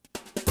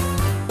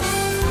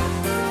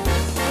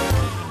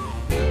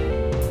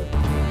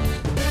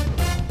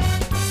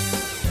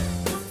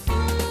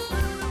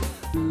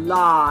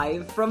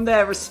live from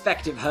their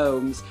respective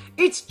homes.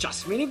 It's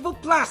Just Meaningful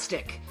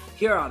Plastic.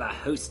 Here are the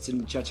hosts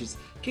and judges,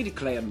 Katie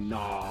Claire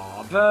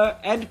Narber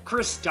and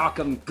Chris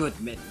Dockham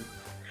Goodman.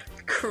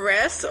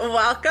 Chris,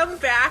 welcome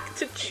back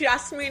to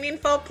Just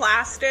Meaningful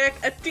Plastic,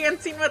 a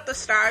Dancing with the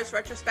Stars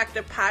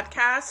retrospective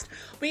podcast.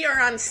 We are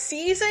on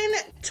season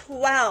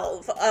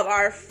 12 of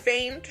our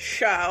famed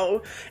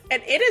show,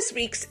 and it is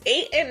weeks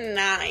 8 and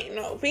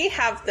 9. We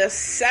have the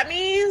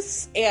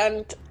semis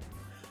and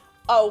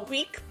a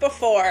week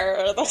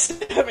before the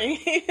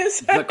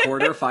semis. The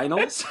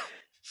quarterfinals?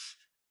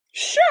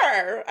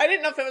 Sure. I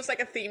didn't know if it was like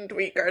a themed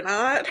week or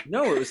not.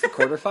 No, it was the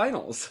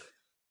quarterfinals.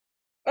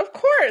 Of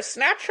course,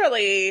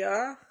 naturally.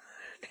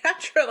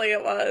 Naturally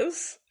it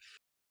was.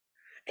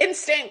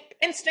 Instant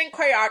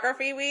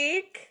choreography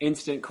week.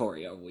 Instant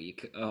choreo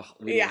week. Oh,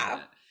 yeah.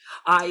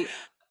 I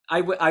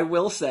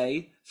will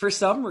say, for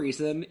some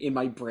reason, in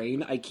my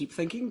brain, I keep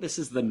thinking this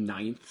is the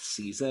 9th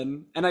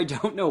season, and I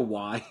don't know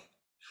why.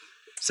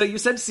 So you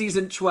said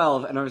season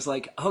 12, and I was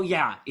like, oh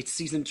yeah, it's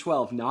season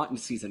 12, not in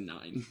season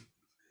 9.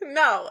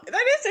 No,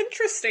 that is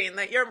interesting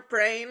that your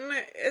brain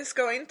is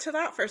going to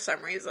that for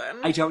some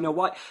reason. I don't know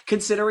why.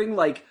 Considering,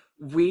 like,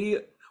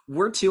 we're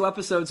 2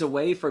 episodes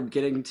away from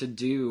getting to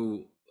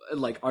do,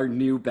 like, our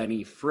new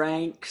Benny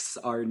Franks,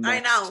 our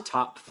next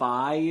top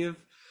 5.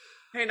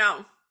 I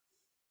know.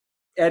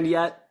 And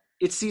yet,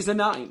 it's season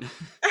 9. And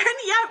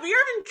yet, we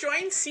are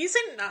enjoying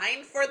season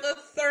 9 for the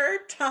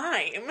 3rd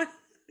time.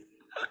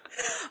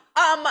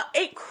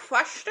 A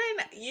question,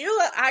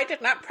 I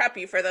did not prep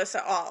you for this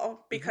at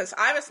all, because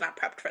I was not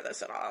prepped for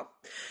this at all.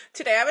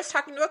 Today I was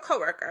talking to a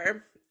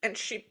coworker, and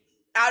she,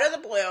 out of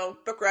the blue,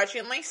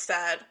 begrudgingly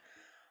said,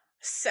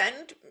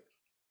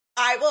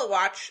 I will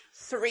watch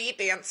 3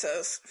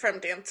 dances from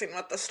Dancing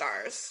with the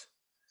Stars.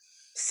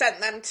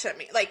 Send them to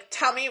me. Like,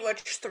 tell me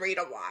which 3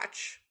 to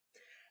watch.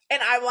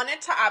 And I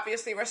wanted to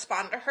obviously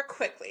respond to her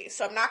quickly,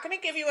 so I'm not going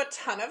to give you a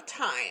ton of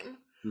time.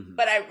 Mm-hmm.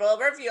 But I will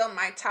reveal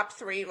my top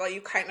 3 while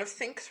you kind of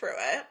think through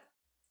it.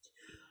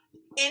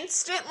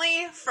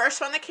 Instantly,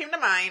 first one that came to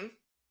mind,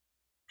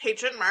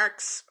 Paige and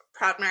Mark's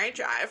Proud Mary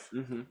Jive.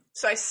 Mm-hmm.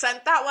 So I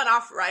sent that one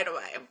off right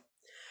away.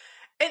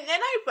 And then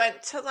I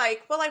went to I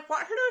want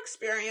her to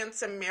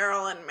experience a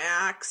Meryl and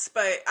Max,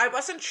 but I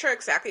wasn't sure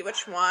exactly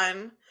which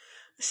one.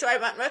 So I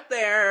went with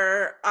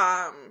their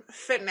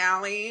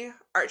finale,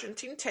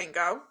 Argentine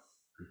Tango.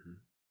 Mm-hmm.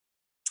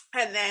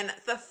 And then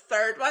the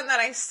 3rd one that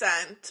I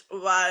sent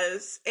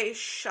was a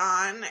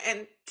Sean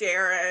and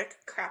Derek.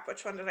 Crap,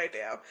 which one did I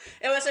do?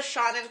 It was a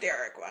Sean and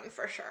Derek one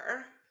for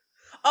sure.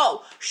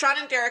 Oh, Sean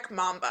and Derek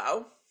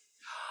Mambo.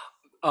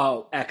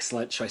 Oh,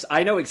 excellent choice.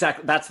 I know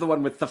exactly. That's the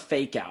one with the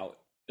fake out.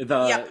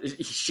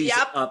 She's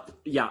up.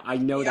 Yeah, I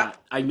know that.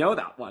 I know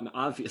that one,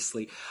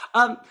 obviously.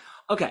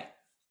 Okay.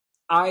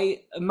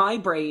 My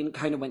brain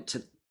kind of went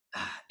to,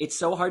 it's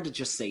so hard to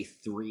just say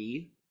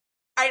 3.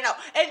 I know.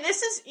 And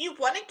this is, you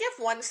want to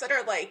give ones that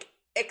are like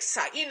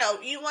exciting,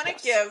 you want to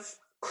give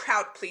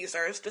crowd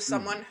pleasers to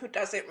someone who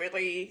doesn't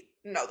really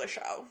know the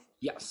show.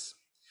 Yes.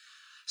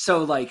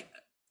 So, like,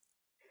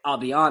 I'll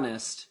be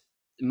honest,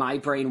 my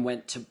brain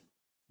went to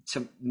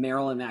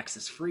Marilyn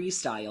Max's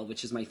Freestyle,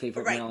 which is my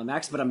favorite Marilyn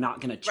Max, but I'm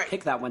not going to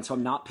pick that one, so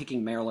I'm not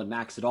picking Marilyn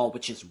Max at all,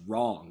 which is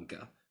wrong.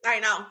 I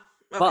know.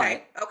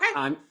 Okay.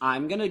 But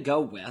I'm going to go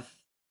with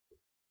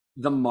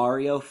the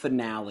Mario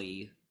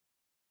finale,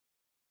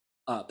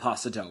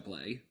 Paso Doble.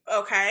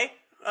 Okay.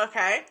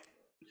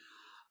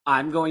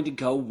 I'm going to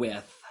go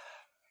with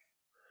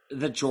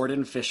the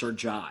Jordan Fisher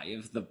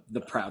Jive,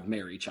 the Proud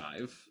Mary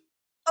Jive.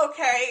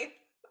 Okay.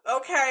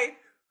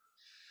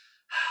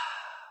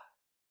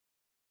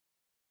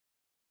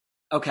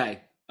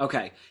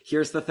 Okay.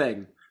 Here's the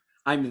thing.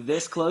 I'm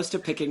this close to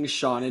picking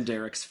Sean and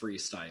Derek's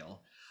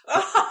Freestyle.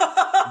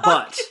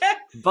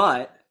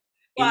 But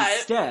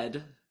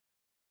instead,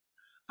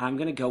 I'm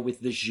going to go with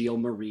the Gilles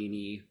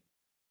Marini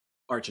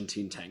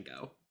Argentine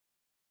Tango.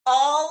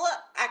 All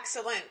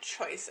excellent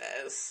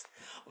choices.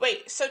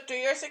 Wait, so do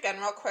yours again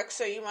real quick.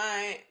 So you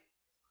might...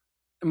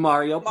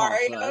 Mario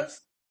Paso,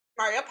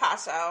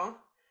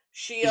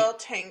 Gilles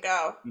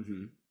Tango,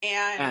 mm-hmm.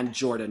 and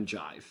Jordan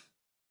Jive.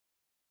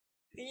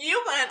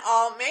 You went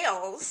all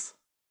males.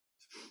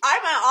 I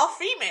went all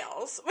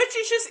females, which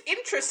is just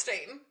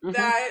interesting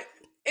that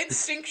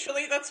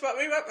instinctually that's what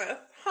we went with.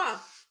 Huh.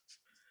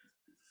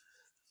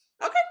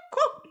 Okay,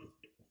 cool.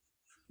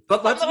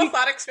 But let's little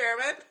thought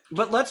experiment.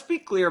 But let's be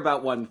clear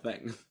about one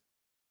thing.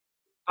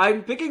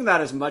 I'm picking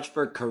that as much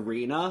for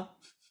Karina.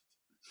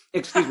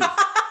 Excuse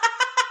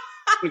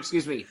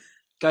me.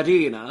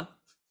 Karina.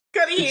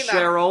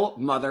 Cheryl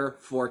Mother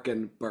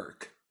Forkin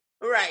Burke.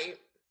 Right.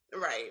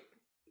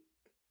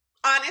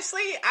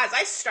 Honestly, as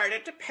I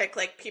started to pick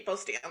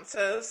people's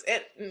dances,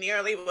 it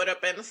nearly would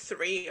have been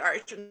 3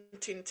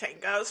 Argentine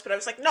tangos, but I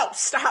was like, no,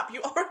 stop!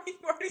 You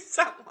already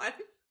said one.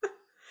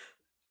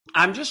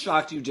 I'm just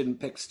shocked you didn't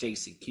pick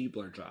Stacy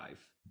Keibler Jive.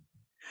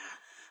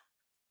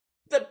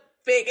 The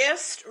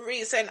biggest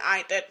reason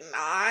I did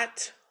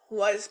not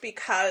was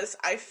because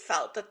I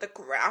felt that the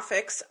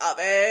graphics of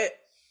it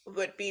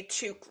would be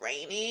too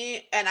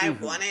grainy, and I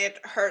wanted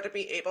her to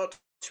be able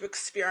to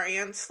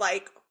experience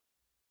like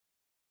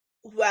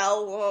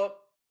well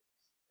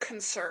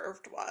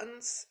conserved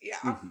ones.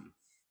 Yeah.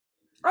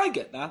 I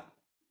get that.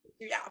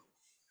 Yeah.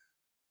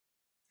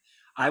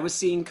 I was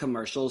seeing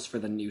commercials for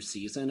the new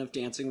season of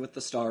Dancing with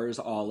the Stars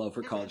all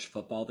over college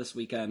football this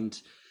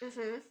weekend.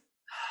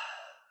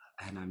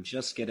 And I'm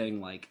just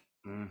getting like,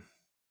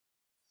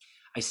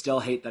 I still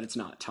hate that it's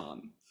not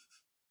Tom.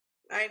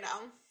 I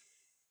know.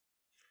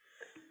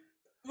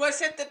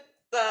 Was it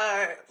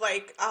the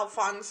like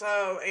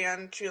Alfonso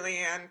and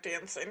Julianne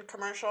dancing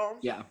commercial?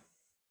 Yeah.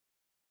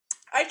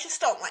 I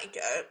just don't like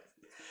it.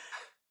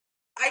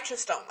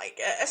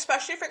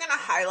 Especially if you're gonna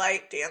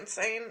highlight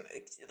dancing.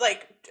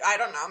 Like, I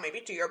don't know,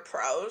 maybe do your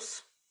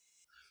pros.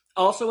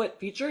 Also, it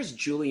features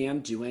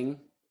Julianne doing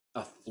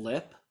a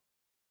flip,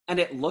 and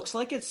it looks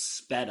like it's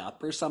sped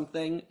up or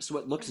something, so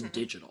it looks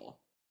digital.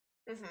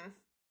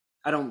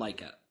 I don't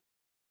like it.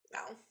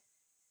 No.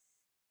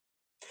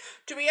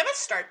 Do we have a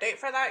start date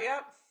for that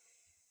yet?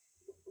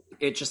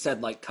 It just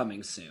said, like,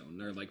 coming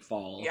soon, or, like,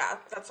 fall. Yeah,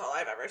 that's all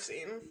I've ever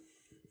seen.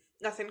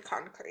 Nothing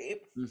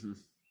concrete.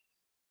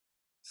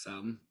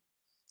 So,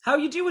 how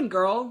you doing,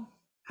 girl?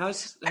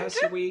 How's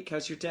your week?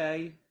 How's your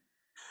day?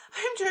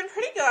 I'm doing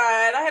pretty good.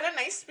 I had a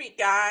nice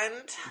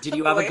weekend. Did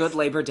you have a good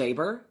Labor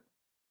Day-ber?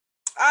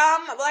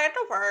 Well, I had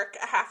to work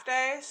a half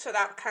day, so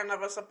that kind of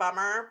was a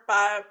bummer,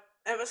 but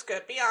it was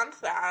good beyond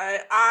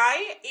that.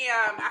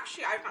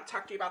 I've not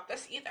talked to you about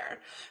this either.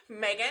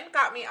 Megan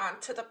got me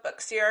onto the book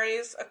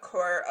series, A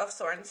Court of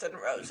Thorns and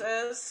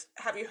Roses.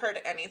 Have you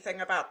heard anything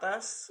about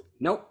this?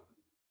 Nope.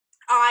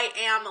 I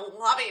am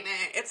loving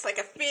it. It's like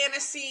a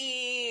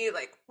fantasy,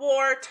 like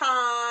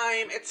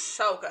wartime. It's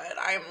so good.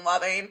 I am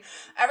loving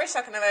every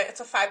second of it.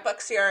 It's a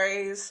 5-book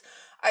series.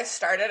 I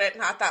started it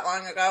not that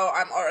long ago.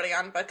 I'm already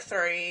on book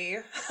 3.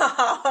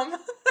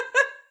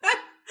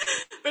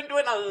 Been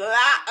doing a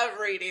lot of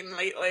reading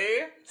lately.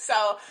 So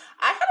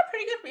I had a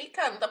pretty good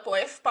weekend. The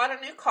boys bought a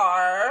new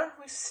car.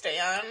 We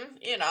stand,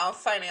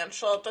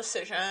 financial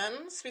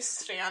decisions. We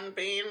stand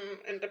being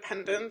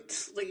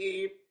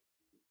independently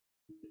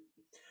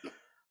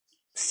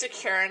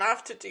secure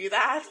enough to do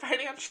that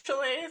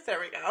financially. There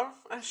we go.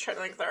 I was trying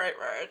to think of the right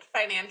word.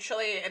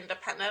 Financially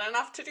independent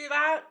enough to do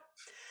that.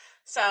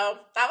 So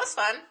that was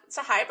fun. It's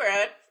a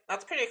hybrid.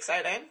 That's pretty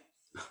exciting.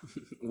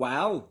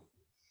 Wow.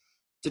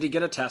 Did he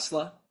get a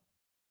Tesla?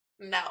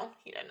 No,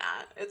 he did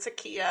not. It's a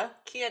Kia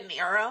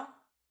Niro.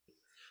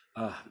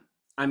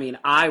 I mean,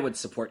 I would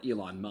support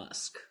Elon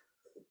Musk.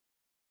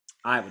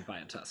 I would buy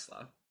a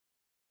Tesla.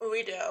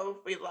 We do.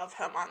 We love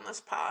him on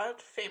this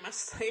pod,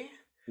 famously.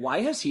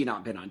 Why has he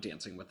not been on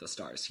Dancing with the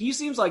Stars? He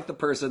seems like the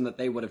person that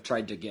they would have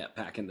tried to get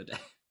back in the day.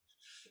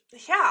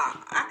 Yeah,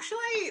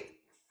 actually,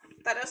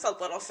 that is a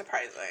little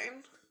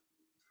surprising.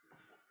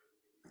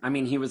 I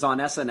mean, he was on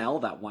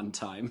SNL that one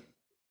time.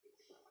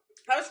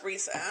 That was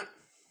recent.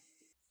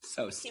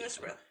 So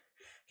stupid.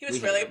 He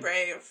was really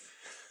brave.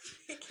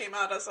 He came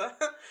out as a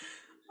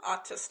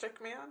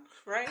autistic man,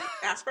 right?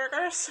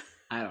 Asperger's?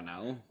 I don't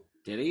know.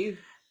 Did he?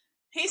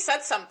 He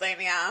said something,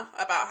 yeah,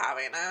 about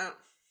having it.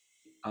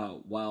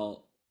 Oh,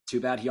 well, too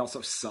bad he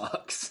also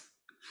sucks.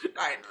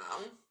 I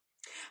know.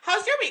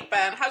 How's your week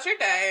been? How's your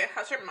day?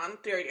 How's your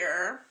month, your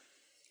year?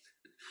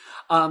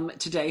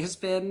 Today has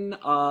been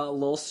a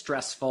little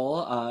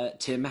stressful.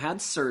 Tim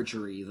had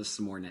surgery this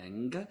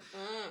morning.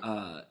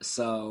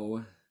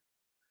 So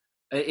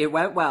it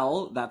went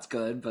well. That's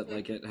good, but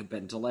like it had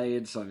been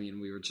delayed. So I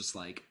mean, we were just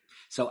like,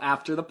 so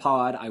after the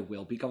pod, I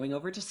will be going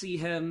over to see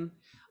him.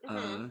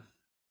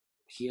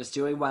 He is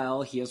doing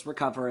well. He is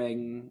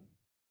recovering.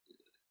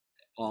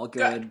 All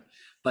good.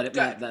 But it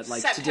meant that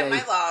like Send him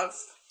my love.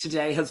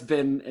 Today has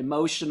been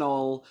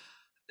emotional.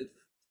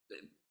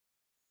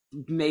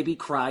 Maybe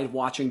cried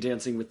watching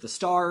Dancing with the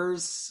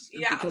Stars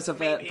because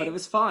of it, but it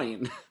was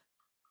fine.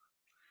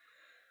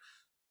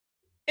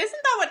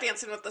 Isn't that what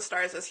Dancing with the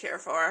Stars is here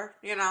for?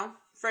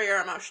 For your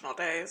emotional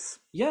days.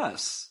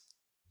 Yes.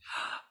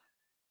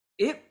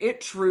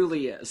 It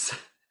truly is.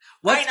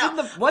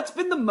 What's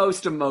been the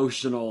most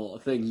emotional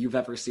thing you've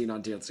ever seen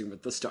on Dancing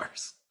with the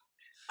Stars?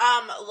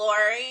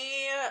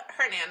 Lori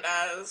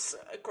Hernandez,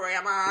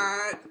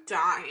 grandma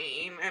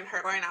dying, and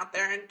her going out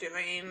there and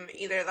doing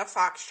either the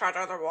foxtrot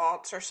or the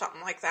waltz or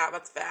something like that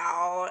with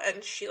Val,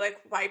 and she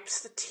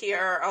wipes the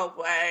tear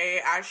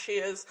away as she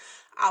is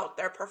out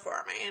there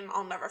performing.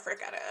 I'll never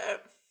forget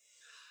it.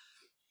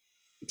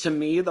 To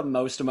me, the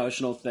most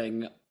emotional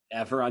thing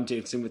ever on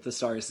Dancing with the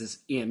Stars is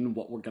in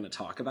what we're going to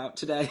talk about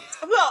today.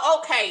 Well,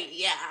 okay,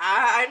 yeah.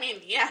 I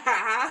mean,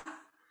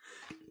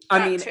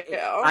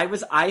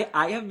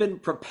 I have been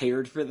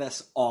prepared for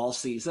this all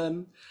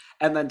season,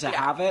 and then to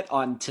have it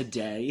on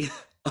today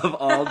of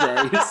all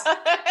days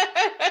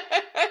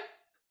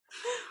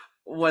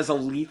was a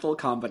lethal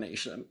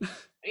combination.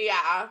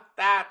 Yeah,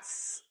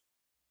 that's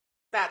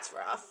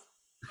rough.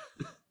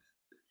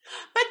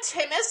 But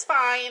Tim is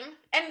fine,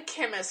 and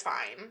Kim is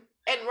fine,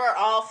 and we're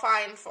all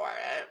fine for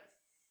it.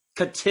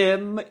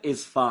 Katim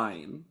is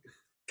fine.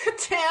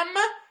 Katim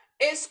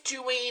is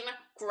doing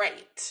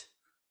great.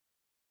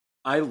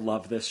 I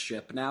love this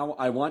ship now.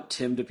 I want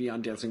Tim to be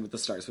on Dancing with the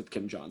Stars with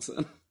Kim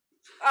Johnson.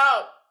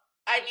 Oh,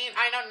 I mean,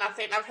 I know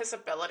nothing of his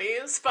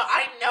abilities, but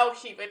I know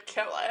he would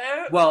kill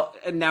it. Well,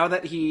 now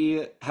that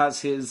he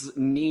has his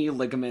knee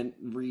ligament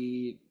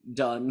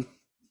redone,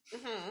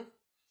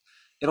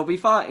 it'll be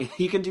fine.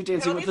 He can do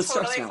Dancing with the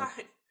Stars now.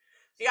 Fine.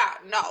 Yeah,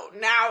 no,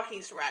 now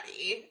he's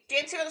ready.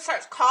 Dancing with the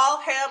Stars, call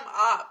him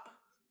up.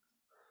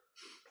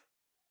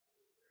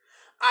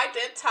 I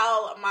did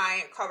tell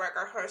my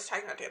coworker who was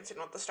talking about Dancing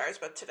with the Stars,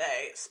 but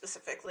today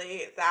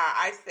specifically, that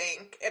I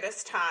think it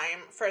is time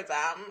for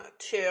them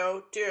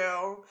to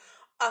do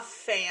a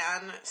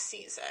fan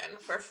season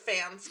where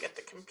fans get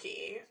to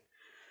compete.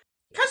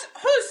 Because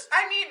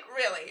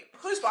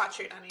who's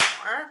watching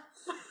anymore?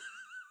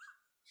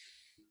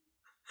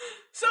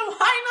 So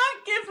why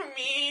not give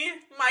me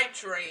my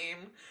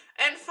dream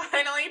and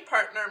finally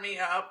partner me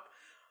up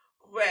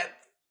with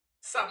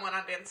someone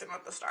on Dancing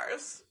with the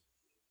Stars?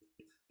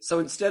 So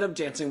instead of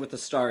Dancing with the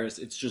Stars,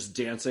 it's just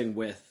Dancing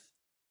with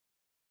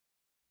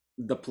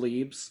the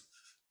plebes?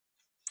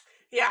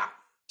 Yeah.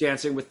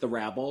 Dancing with the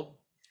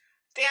rabble?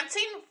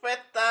 Dancing with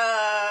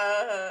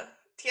the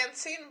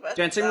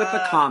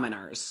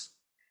commoners.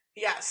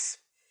 Yes.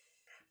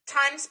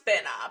 Time's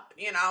been up,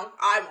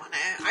 I want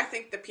it. I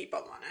think the people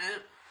want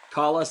it.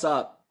 Call us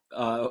up,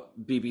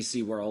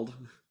 BBC World.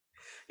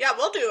 Yeah,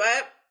 we'll do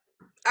it.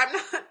 I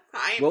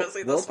ain't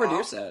busy this We'll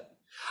produce it.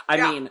 I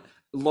mean,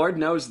 Lord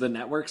knows the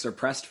networks are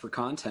pressed for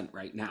content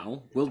right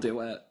now. We'll do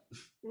it.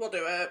 We'll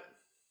do it.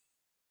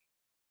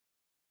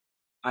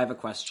 I have a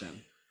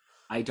question.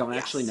 I don't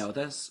actually know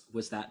this.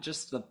 Was that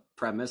just the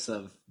premise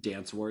of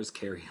Dance Wars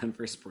Carrie Ann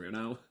vs.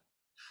 Bruno?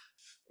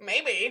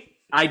 Maybe.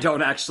 I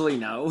don't actually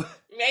know.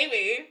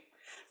 Maybe.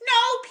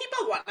 No,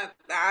 people wanted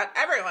that.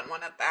 Everyone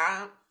wanted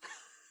that.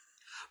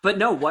 But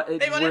no, what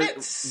they wanted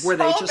it so were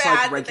they just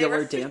like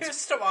regular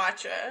dancers to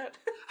watch it?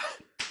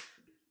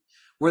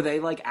 Were they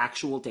like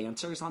actual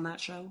dancers on that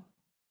show?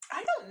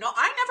 I don't know.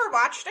 I never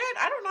watched it.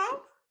 I don't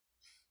know.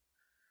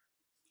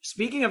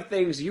 Speaking of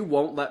things you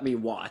won't let me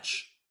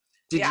watch,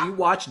 did you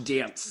watch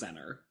Dance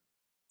Center?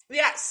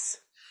 Yes.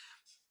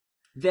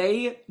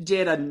 They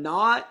did a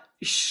not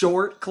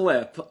short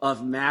clip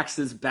of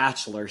Max's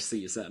Bachelor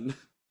season.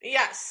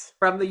 Yes.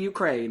 From the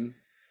Ukraine.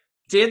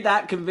 Did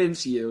that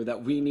convince you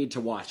that we need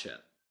to watch it?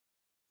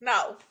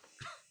 No.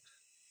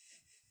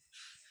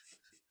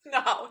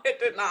 No, it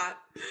did not.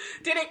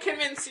 Did it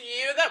convince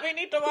you that we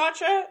need to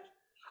watch it?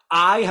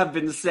 I have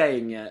been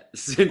saying it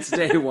since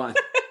day one.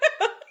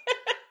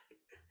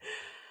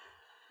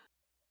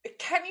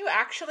 Can you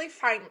actually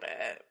find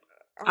it?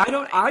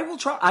 I will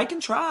try. I can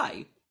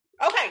try.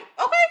 Okay.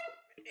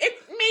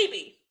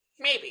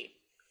 Maybe.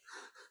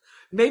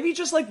 Maybe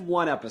just like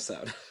one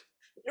episode.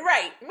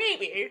 Right,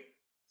 maybe.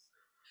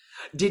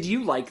 Did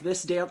you like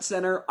this Dance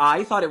Center?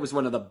 I thought it was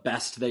one of the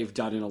best they've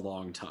done in a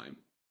long time.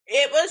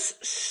 It was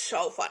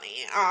so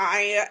funny.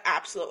 I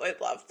absolutely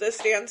loved this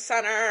Dance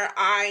Center.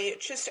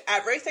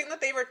 Everything that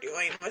they were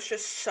doing was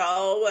just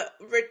so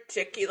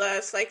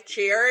ridiculous. Like,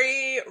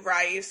 Jerry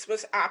Rice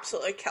was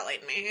absolutely killing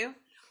me.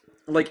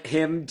 Like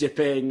him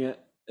dipping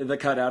the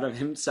cutout of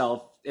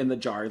himself in the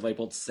jar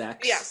labeled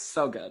sex. Yes.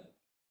 So good.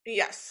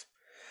 Yes.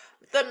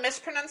 The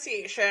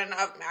mispronunciation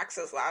of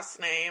Max's last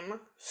name,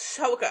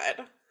 so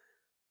good.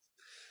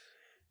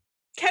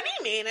 Kenny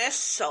Mayne is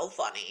so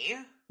funny.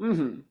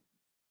 Mm-hmm.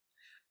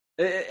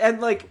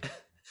 And like,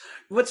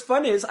 what's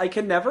fun is I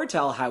can never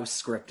tell how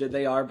scripted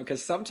they are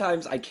because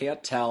sometimes I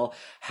can't tell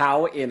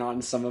how in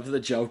on some of the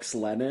jokes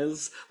Len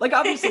is. Like,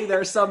 obviously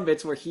there are some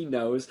bits where he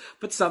knows,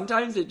 but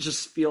sometimes it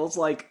just feels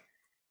like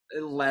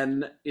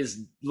Len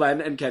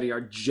and Kenny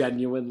are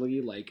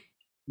genuinely like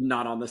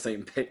not on the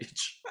same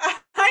page.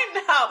 I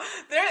know.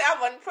 There at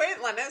one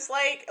point Len is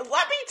like,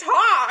 let me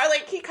talk.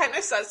 Like, he kind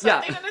of says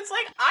something and it's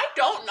like, I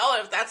don't know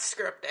if that's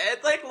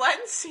scripted. Like, Len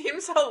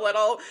seems a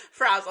little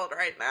frazzled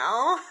right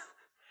now.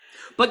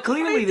 But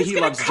clearly he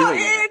loves doing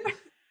it.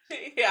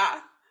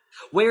 Yeah.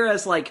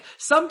 Whereas, like,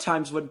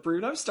 sometimes when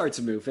Bruno starts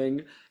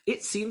moving,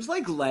 it seems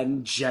like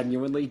Len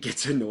genuinely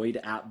gets annoyed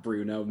at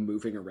Bruno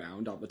moving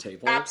around on the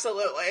table.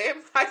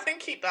 Absolutely. I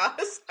think he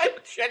does. I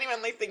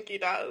genuinely think he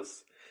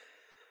does.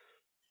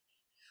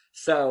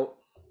 So,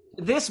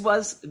 this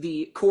was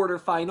the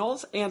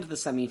quarterfinals and the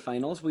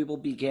semifinals. We will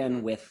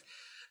begin with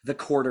the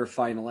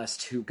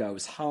quarterfinalist who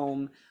goes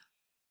home.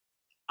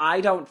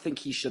 I don't think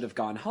he should have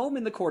gone home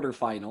in the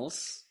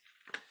quarterfinals,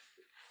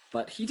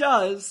 but he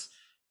does.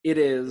 It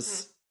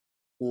is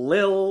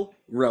Lil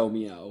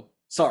Romeo.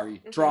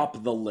 Sorry,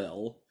 drop the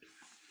Lil.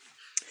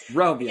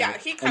 Romeo. Yeah,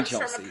 he comes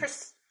from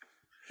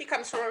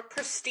a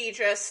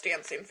prestigious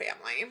dancing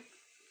family.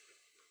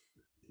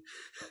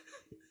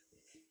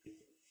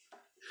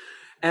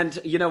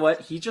 And you know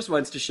what? He just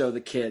wants to show the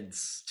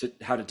kids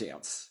how to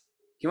dance.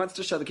 He wants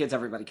to show the kids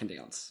everybody can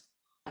dance.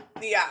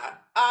 Yeah.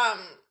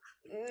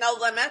 No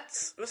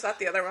Limits. Was that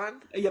the other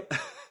one? Yep.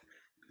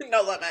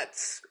 No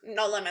Limits.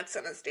 No limits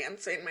in his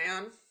dancing,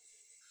 man.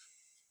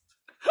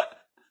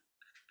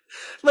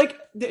 Like,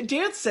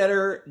 Dance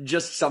Center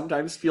just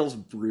sometimes feels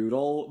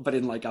brutal, but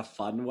in like a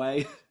fun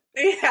way.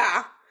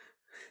 Yeah.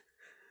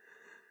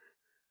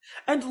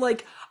 And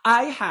like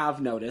I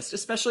have noticed,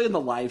 especially in the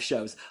live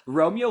shows,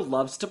 Romeo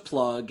loves to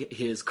plug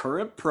his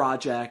current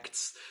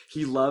projects.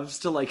 He loves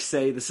to like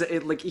say this.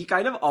 Like he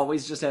kind of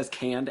always just has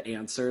canned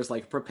answers,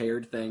 like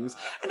prepared things.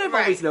 And I've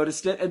always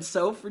noticed it. And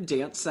so for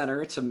Dance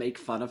Center to make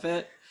fun of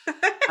it,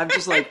 I'm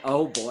just like,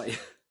 oh boy.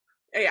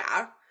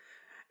 Yeah,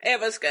 it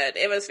was good.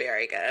 It was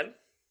very good.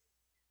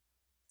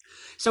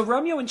 So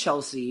Romeo and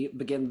Chelsea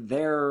begin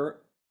their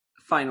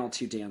final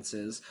two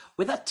dances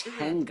with a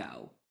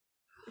tango.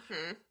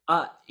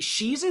 Mm-hmm.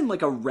 She's in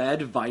like a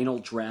red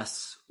vinyl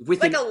dress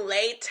with like a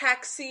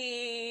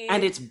latexy,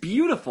 and it's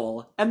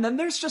beautiful. And then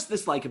there's just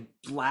this like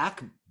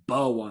black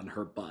bow on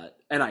her butt,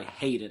 and I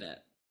hated it.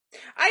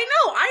 I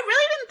know. I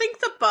really didn't think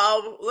the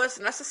bow was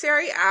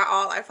necessary at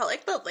all. I felt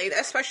like the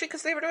latex, especially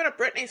because they were doing a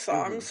Britney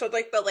song, so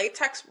like the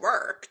latex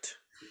worked.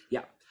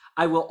 Yeah,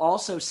 I will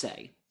also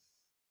say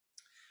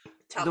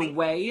the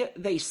way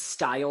they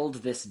styled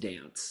this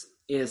dance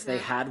is they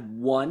had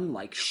one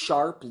like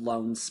sharp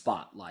lone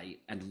spotlight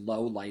and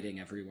low lighting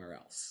everywhere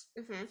else.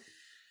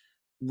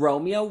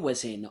 Romeo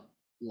was in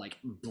like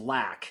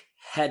black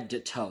head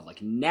to toe,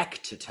 like neck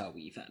to toe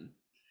even.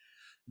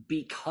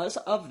 Because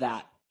of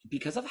that,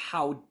 because of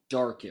how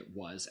dark it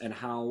was and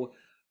how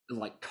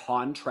like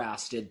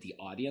contrasted the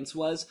audience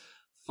was,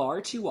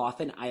 far too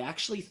often I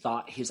actually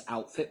thought his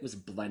outfit was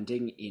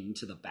blending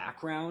into the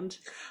background.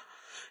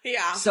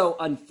 Yeah. So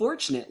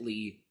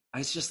unfortunately, I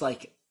was just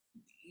like,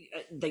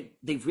 they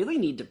really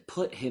need to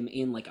put him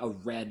in like a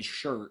red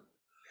shirt.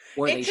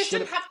 Or it just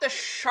didn't have the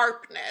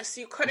sharpness.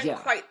 You couldn't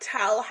quite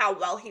tell how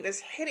well he was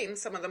hitting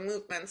some of the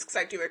movements, because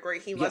I do agree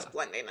he was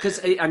blending in.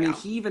 Because, I mean,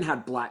 he even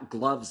had black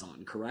gloves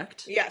on,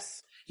 correct?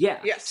 Yes. Yeah.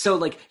 Yes. So,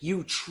 like,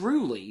 you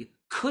truly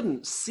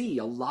couldn't see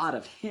a lot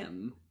of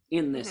him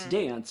in this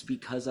dance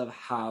because of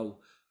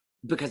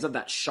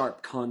that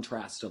sharp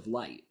contrast of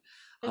light,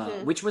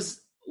 which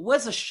was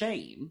a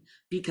shame,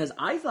 because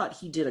I thought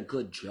he did a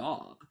good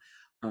job.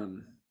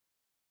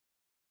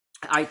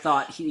 I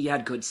thought he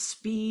had good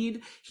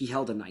speed. He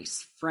held a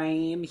nice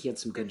frame. He had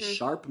some good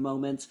sharp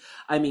moments.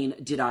 I mean,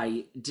 did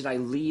I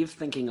leave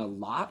thinking a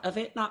lot of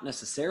it? Not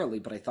necessarily,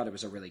 but I thought it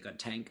was a really good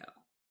tango.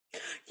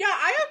 Yeah,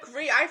 I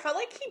agree. I felt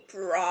like he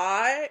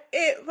brought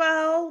it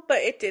well, but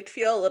it did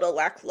feel a little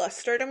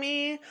lackluster to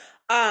me.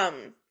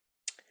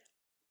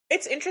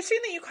 It's interesting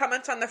that you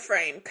comment on the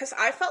frame, because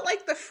I felt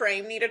like the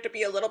frame needed to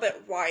be a little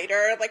bit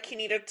wider. Like he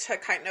needed to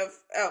kind of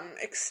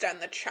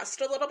extend the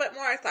chest a little bit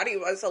more. I thought he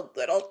was a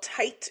little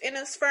tight in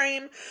his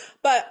frame,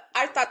 but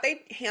I thought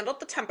they handled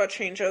the tempo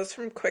changes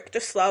from quick to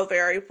slow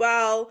very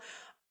well.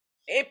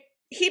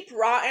 He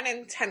brought an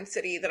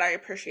intensity that I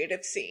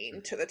appreciated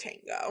seeing to the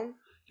tango.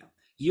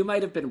 You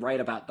might have been right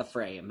about the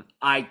frame.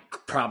 I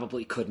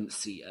probably couldn't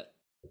see it.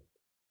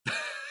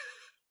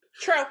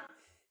 True.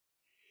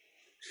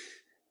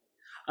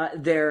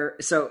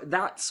 So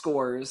that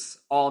scores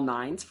all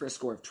 9s for a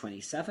score of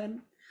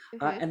 27.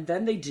 And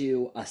then they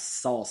do a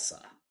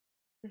salsa.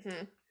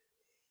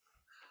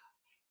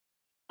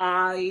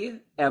 Are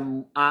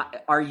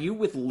you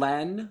with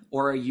Len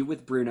or are you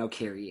with Bruno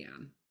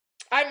Carrian?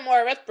 I'm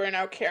more with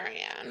Bruno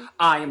Carrian.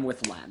 I am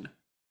with Len.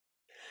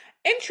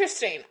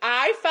 Interesting.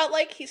 I felt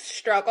like he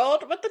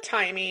struggled with the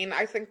timing.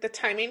 I think the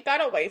timing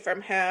got away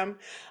from him.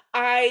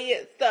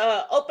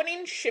 The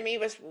opening shimmy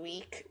was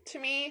weak to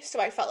me,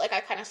 so I felt like I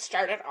kind of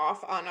started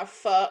off on a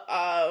foot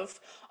of,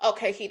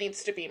 okay, he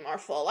needs to be more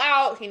full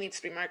out. He needs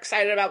to be more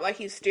excited about what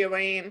he's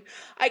doing.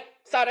 I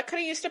thought it could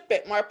have used a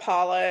bit more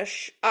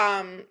polish.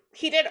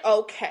 He did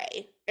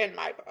okay in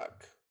my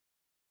book.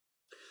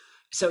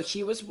 So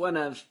he was one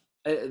of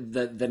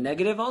the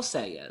negative I'll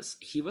say is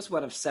he was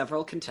one of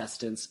several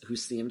contestants who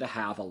seemed to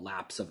have a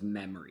lapse of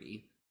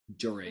memory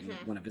during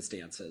one of his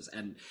dances,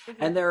 and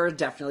there are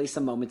definitely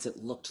some moments it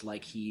looked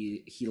like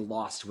he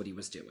lost what he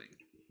was doing.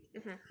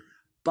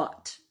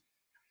 But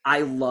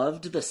I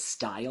loved the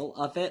style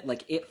of it.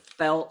 Like it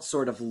felt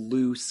sort of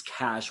loose,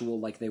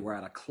 casual, like they were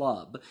at a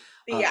club,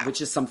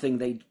 which is something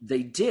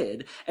they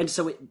did, and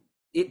so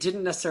it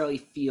didn't necessarily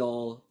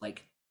feel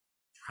like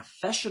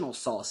professional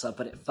salsa,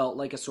 but it felt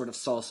like a sort of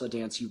salsa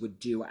dance you would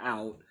do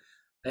out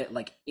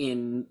like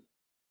in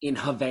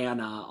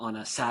Havana on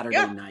a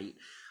Saturday night.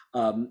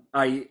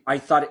 I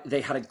thought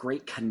they had a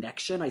great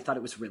connection. I thought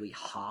it was really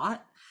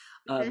hot.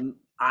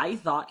 I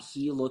thought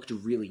he looked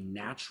really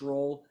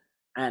natural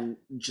and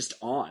just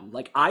on.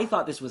 Like I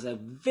thought this was a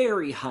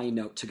very high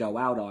note to go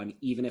out on,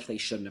 even if they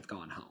shouldn't have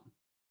gone home.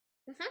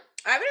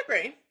 I would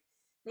agree.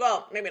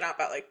 Well, maybe not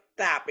about like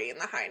that being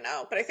the high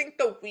note, but I think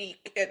the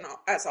week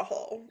as a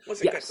whole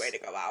was a good way to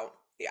go out.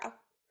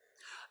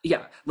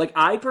 Yeah, like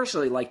I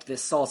personally liked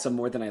this salsa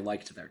more than I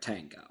liked their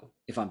tango,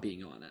 if I'm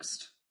being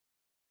honest.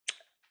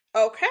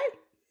 Okay,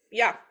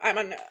 yeah,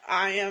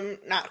 I am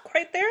not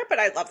quite there, but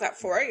I love that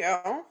for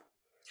you.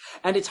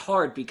 And it's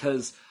hard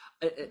because,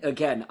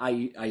 again,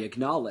 I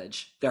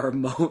acknowledge there are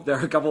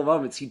a couple of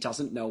moments he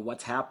doesn't know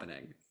what's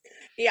happening.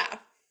 Yeah.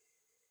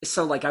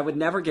 So like I would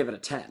never give it a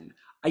 10.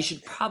 I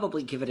should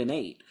probably give it an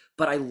 8,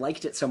 but I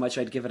liked it so much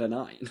I'd give it a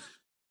 9.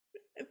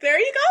 There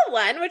you go,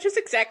 Len, which is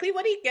exactly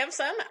what he gives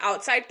him.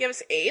 Outside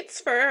gives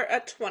 8s for a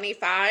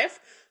 25,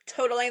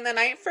 totaling the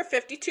night for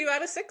 52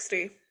 out of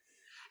 60.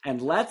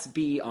 And let's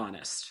be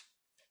honest,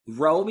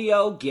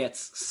 Romeo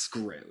gets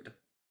screwed.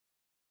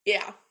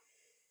 Yeah.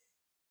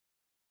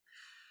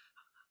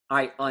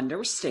 I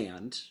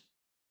understand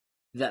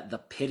that the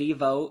pity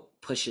vote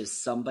pushes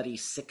somebody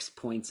 6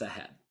 points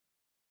ahead.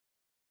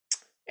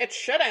 It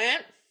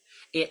shouldn't.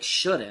 It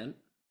shouldn't.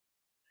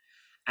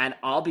 And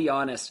I'll be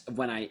honest,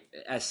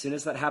 as soon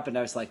as that happened,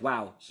 I was like,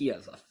 wow, he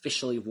has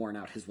officially worn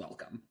out his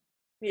welcome.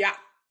 Yeah.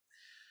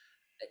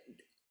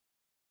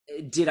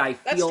 Did I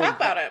feel Let's talk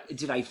about it.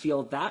 Did I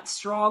feel that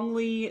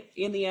strongly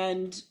in the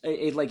end?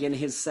 Like in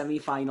his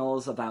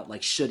semifinals about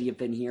like, should he have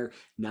been here?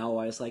 No,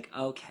 I was like,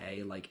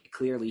 okay, like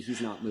clearly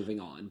he's not moving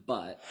on,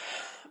 but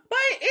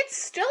it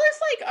still is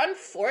like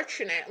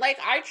unfortunate. Like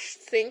I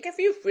think if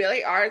you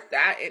really are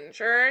that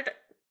injured,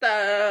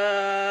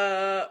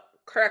 the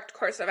correct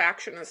course of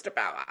action is to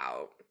bow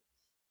out.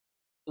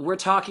 We're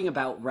talking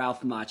about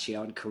Ralph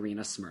Macchio and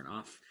Karina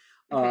Smirnoff.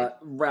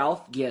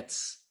 Ralph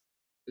gets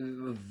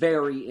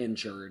very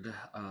injured,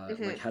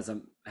 like has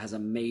a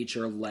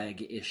major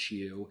leg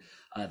issue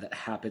that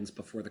happens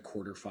before the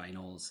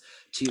quarterfinals,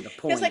 to the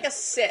point. It's like a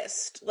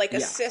cyst, a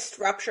cyst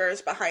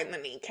ruptures behind the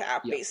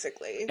kneecap,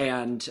 basically.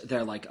 And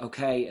they're like,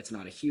 okay, it's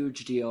not a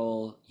huge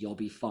deal, you'll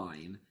be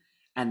fine.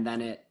 And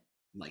then it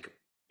like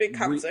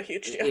becomes a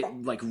huge deal.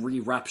 It like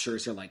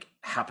re-ruptures or like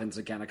happens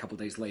again a couple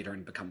days later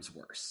and becomes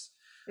worse.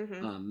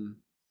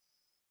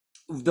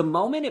 The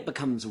moment it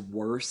becomes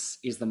worse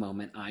is the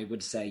moment I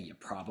would say you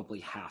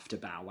probably have to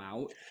bow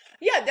out.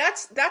 Yeah,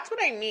 that's what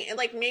I mean.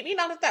 Like, maybe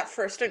not at that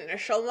first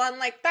initial one,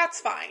 like,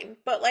 that's fine.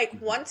 But,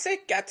 like, once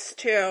it gets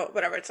to,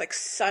 whatever, it's, like,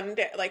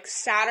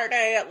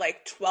 Saturday at,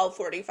 like,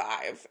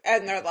 12:45,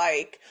 and they're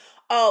like,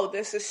 oh,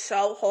 this is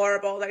so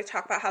horrible. They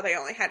talk about how they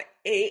only had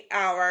 8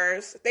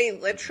 hours. They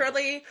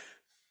literally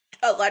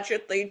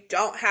allegedly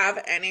don't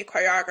have any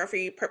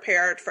choreography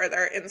prepared for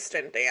their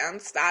instant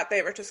dance, that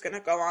they were just going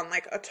to go on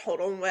like a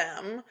total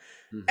whim.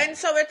 And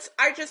so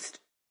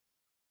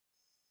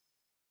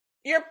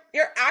you're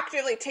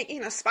actively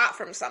taking a spot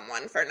from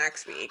someone for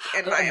next week,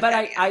 in my opinion.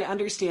 But I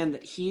understand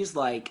that he's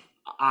like,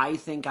 I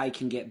think I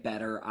can get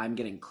better. I'm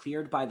getting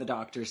cleared by the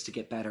doctors to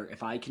get better.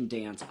 If I can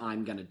dance,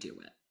 I'm going to do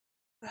it.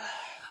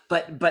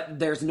 But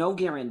there's no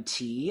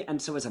guarantee,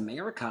 and so as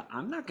America,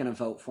 I'm not going to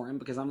vote for him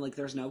because I'm like,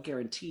 there's no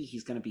guarantee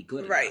he's going to be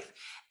good enough.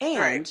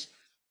 And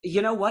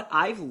you know what?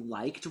 I've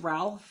liked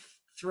Ralph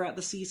throughout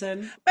the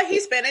season. But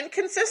he's been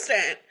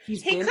inconsistent.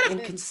 He's been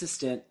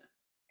inconsistent.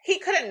 He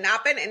could have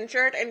not been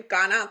injured and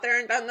gone out there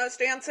and done those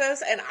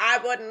dances, and I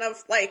wouldn't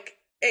have, like,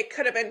 it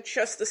could have been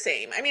just the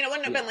same. I mean, it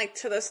wouldn't have been, like,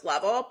 to this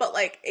level, but,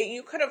 like,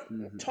 you could have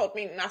told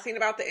me nothing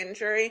about the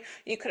injury.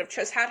 You could have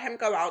just had him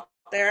go out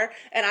there,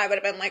 and I would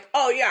have been like,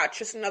 oh yeah,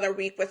 just another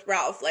week with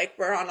Ralph. Like,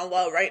 we're on a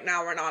low right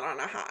now, we're not on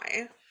a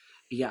high.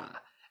 Yeah.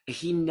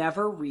 He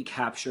never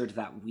recaptured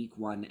that week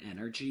 1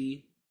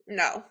 energy.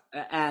 No.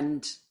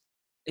 And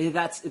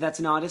that's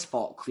not his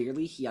fault.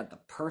 Clearly, he had the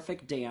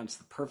perfect dance,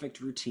 the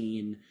perfect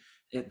routine,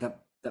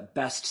 that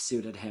best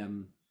suited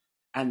him,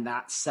 and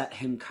that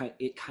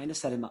it kind of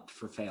set him up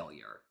for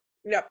failure.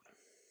 Yep.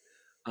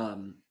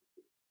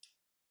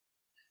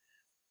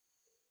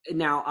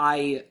 Now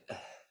I'm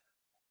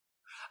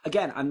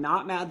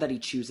not mad that he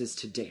chooses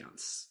to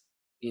dance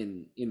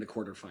in the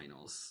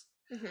quarterfinals.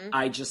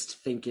 I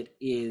just think it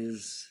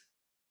is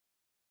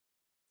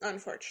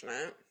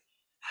unfortunate.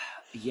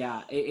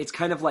 Yeah, it's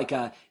kind of like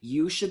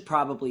you should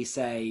probably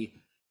say,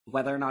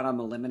 whether or not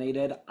I'm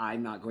eliminated,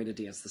 I'm not going to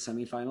dance the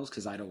semifinals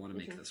because I don't want to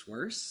make this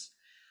worse.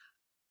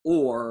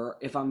 Or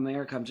if I'm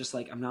America, I'm just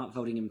like, I'm not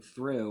voting him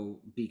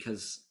through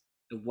because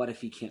what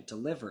if he can't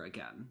deliver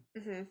again?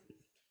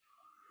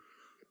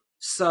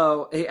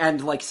 So,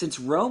 and like, since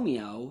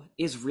Romeo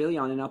is really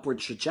on an upward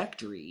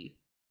trajectory,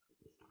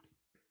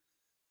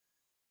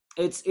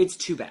 it's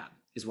too bad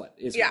is what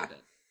it is. Yeah.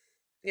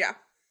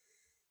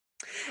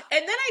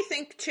 And then I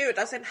think, too, it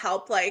doesn't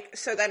help, like,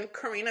 so then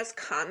Karina's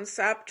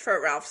concept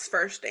for Ralph's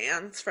first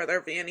dance for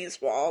their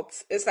Viennese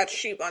waltz is that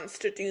she wants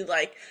to do,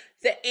 like,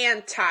 the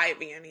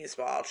anti-Viennese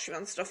waltz. She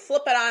wants to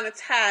flip it on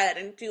its head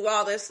and do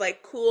all this,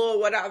 like, cool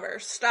whatever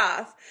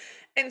stuff.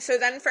 And so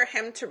then for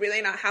him to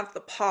really not have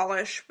the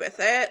polish with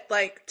it,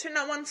 like, to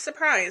no one's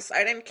surprise,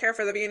 I didn't care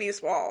for the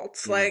Viennese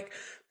waltz. Like,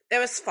 it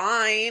was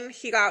fine.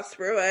 He got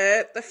through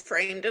it. The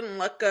frame didn't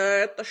look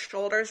good. The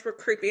shoulders were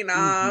creeping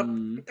up.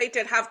 They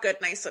did have good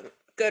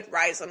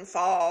rise and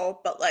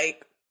fall, but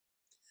like,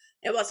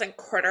 it wasn't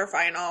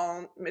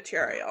quarterfinal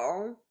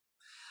material.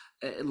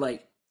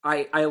 Like,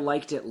 I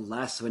liked it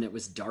less when it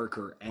was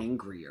darker,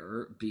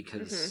 angrier,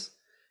 because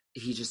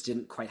he just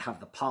didn't quite have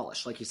the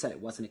polish. Like you said,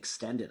 it wasn't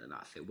extended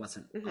enough. It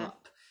wasn't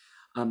up.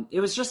 It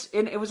was just,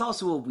 and it was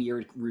also a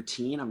weird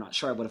routine. I'm not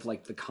sure I would have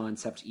liked the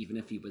concept even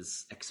if he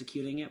was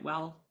executing it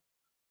well.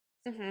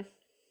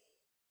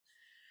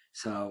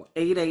 So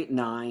 8, 8,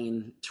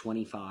 9,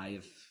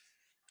 25.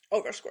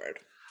 Overscored.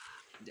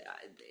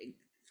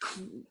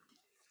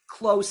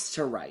 Close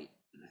to right,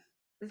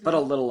 but a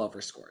little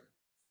overscored.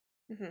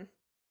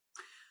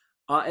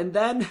 And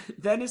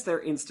then is their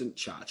instant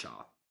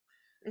cha-cha.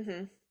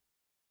 Mm-hmm.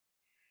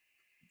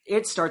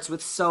 It starts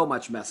with so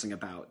much messing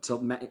about to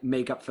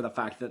make up for the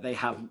fact that they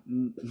have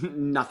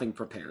nothing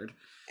prepared.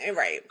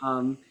 Right.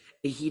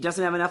 He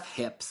doesn't have enough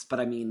hips,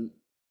 but I mean,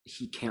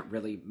 he can't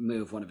really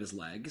move one of his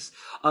legs.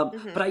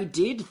 But I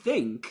did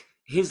think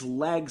his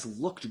legs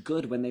looked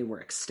good when they were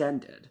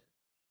extended.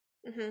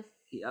 Mm-hmm.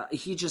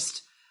 He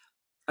just,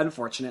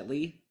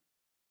 unfortunately,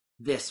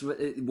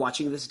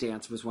 watching this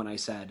dance was when I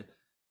said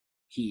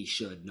he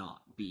should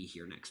not be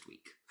here next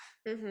week.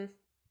 Mm-hmm.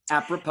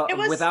 Apropos,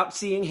 without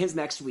seeing his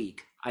next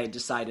week, I had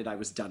decided I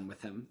was done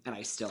with him, and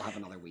I still have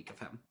another week of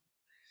him.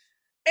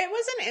 It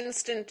was an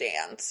instant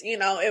dance. You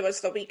know, it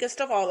was the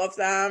weakest of all of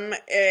them.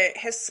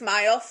 His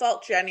smile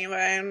felt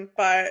genuine,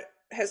 but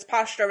his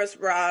posture was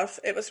rough.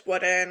 It was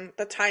wooden.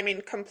 The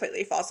timing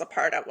completely falls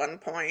apart at one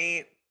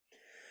point.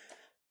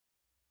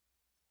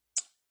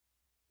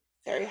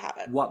 There you have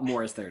it. What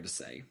more is there to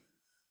say?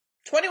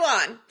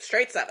 21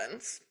 straight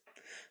sevens.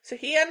 So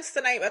he ends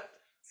the night with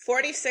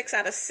 46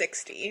 out of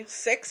 60,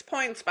 6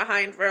 points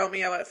behind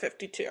Romeo at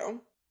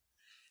 52.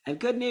 And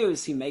good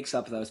news, he makes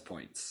up those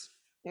points.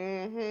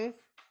 Mm-hmm.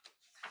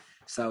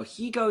 So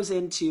he goes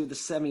into the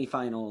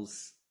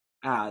semifinals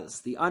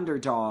as the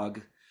underdog,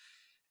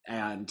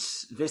 and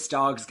this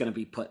dog's going to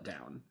be put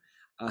down.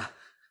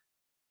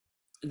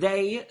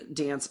 They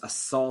dance a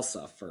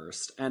salsa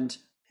first, and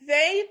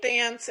they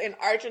dance an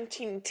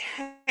Argentine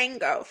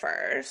tango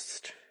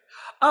first.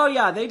 Oh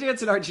yeah, they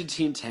dance an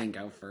Argentine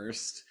tango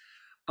first.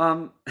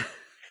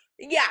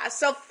 Yeah,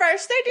 so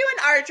first they do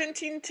an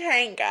Argentine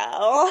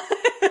tango.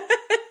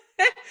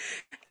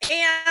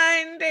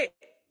 And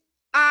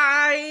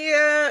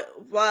I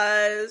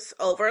was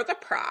over the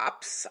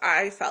props.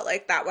 I felt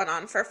like that went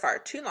on for far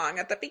too long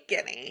at the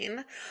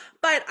beginning.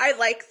 But I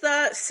like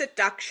the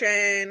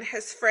seduction.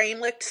 His frame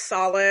looked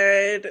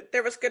solid.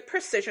 There was good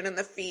precision in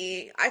the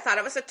feet. I thought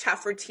it was a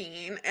tough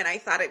routine, and I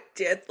thought it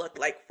did look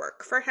like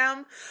work for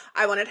him.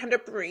 I wanted him to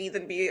breathe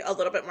and be a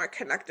little bit more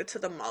connected to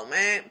the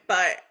moment,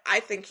 but I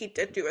think he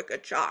did do a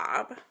good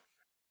job.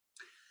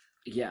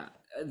 Yeah,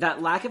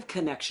 that lack of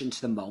connection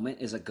to the moment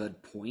is a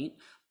good point,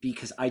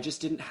 because I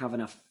just didn't have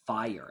enough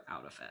fire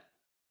out of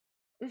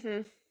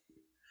it.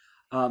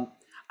 Mm-hmm.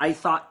 I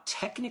thought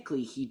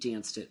technically he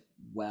danced it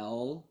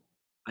well.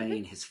 I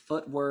mean, his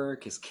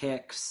footwork, his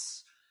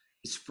kicks,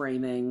 his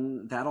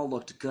framing, that all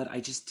looked good. I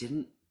just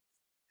didn't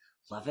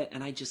love it,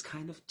 and I just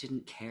kind of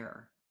didn't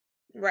care.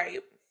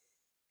 Right.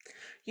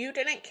 You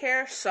didn't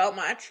care so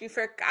much, you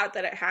forgot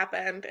that it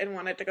happened and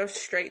wanted to go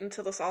straight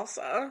into the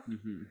salsa.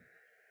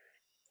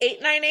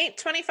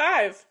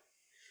 89825.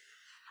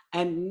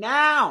 And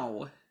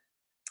now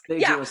they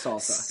do a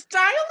salsa.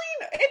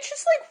 Styling, it's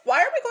just like,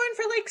 why are we going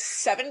for like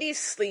 70s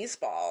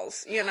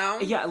sleazeballs, you know?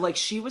 Yeah, like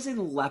she was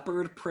in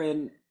leopard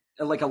print,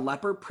 like a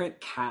leopard print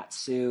cat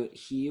suit.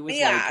 He was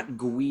like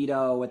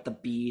Guido at the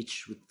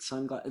beach with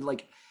sunglasses.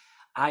 Like,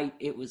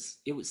 it was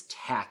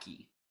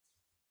tacky.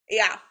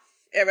 Yeah,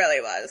 it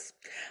really was.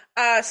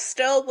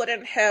 Still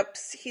wooden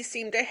hips. He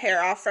seemed to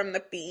hair off from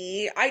the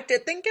B. I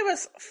did think it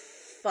was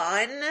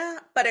fun,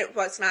 but it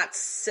was not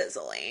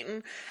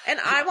sizzling. And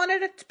I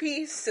wanted it to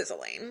be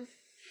sizzling.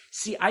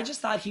 See, I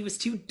just thought he was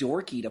too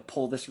dorky to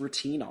pull this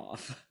routine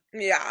off.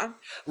 Yeah.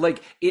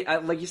 Like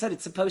you said,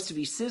 it's supposed to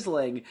be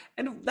sizzling,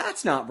 and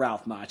that's not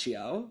Ralph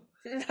Macchio.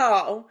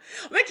 No.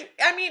 Which,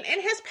 I mean,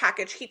 in his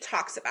package, he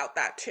talks about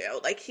that too.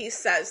 Like, he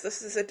says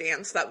this is a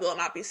dance that will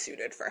not be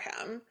suited for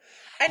him.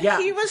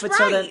 And he was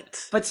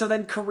right. So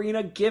then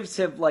Karina gives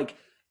him, like,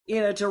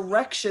 in a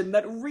direction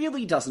that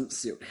really doesn't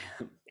suit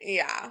him.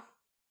 Yeah.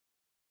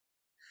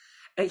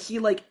 And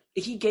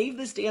he gave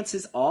this dance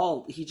his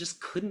all. He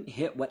just couldn't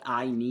hit what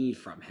I need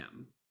from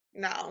him.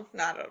 No,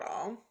 not at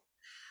all.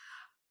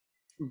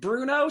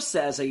 Bruno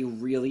says a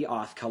really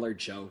off-color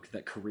joke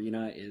that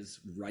Karina is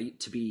right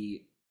to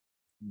be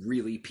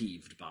really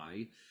peeved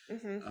by.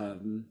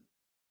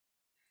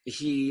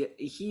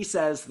 He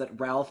says that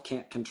Ralph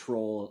can't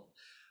control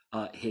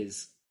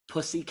his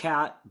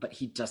pussycat, but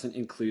he doesn't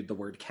include the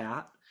word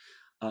cat.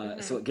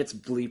 So it gets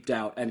bleeped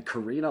out, and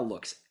Karina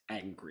looks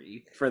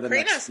angry for the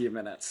next few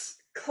minutes.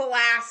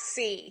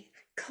 Classy.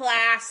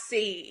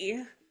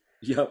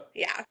 Yep.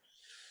 Yeah.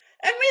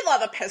 And we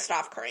love a pissed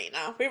off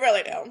Karina. We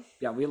really do.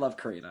 Yeah, we love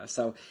Karina.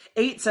 So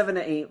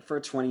 8-7-8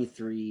 for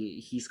 23.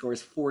 He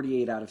scores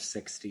 48 out of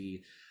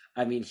 60.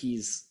 I mean,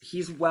 he's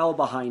well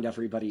behind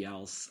everybody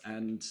else,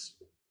 and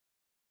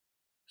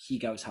he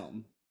goes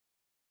home.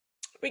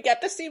 We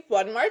get to see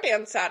one more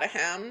dance out of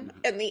him,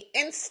 and the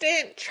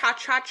instant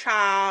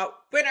cha-cha-cha,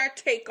 winner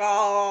take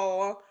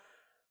all,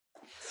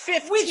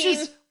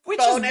 15 which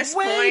bonus is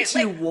way point.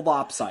 too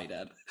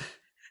lopsided.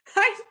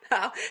 I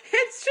know.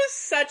 It's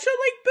just such a,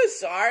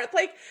 bizarre,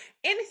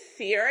 in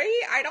theory,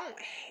 I don't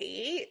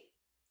hate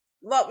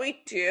what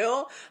we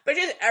do, but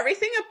just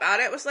everything about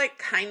it was,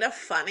 kind of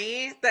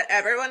funny, that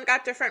everyone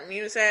got different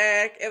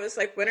music. It was,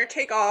 winner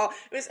take all.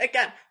 It was,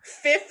 again,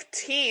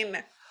 15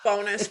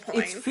 bonus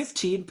points. It's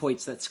 15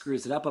 points that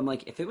screws it up. I'm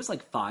like, if it was,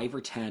 5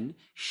 or 10,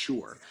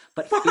 sure.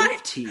 But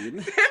 15?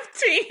 15?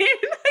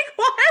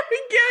 Why are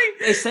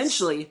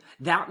Essentially,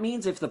 that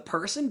means if the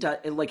person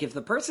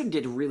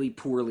did really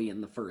poorly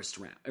in the first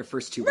round or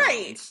first two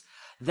rounds,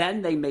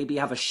 then they maybe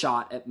have a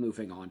shot at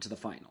moving on to the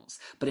finals.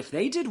 But if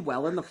they did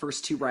well in the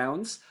first two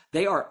rounds,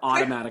 they are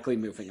automatically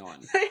moving on.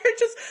 They're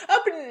just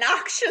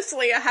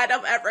obnoxiously ahead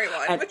of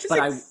everyone.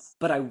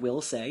 But I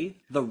will say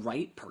the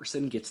right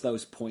person gets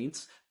those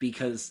points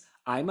because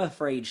I'm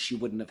afraid she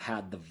wouldn't have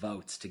had the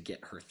votes to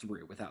get her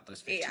through without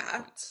those 15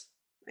 points.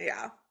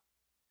 Yeah.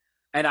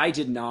 And I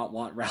did not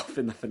want Ralph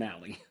in the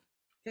finale.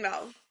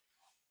 No.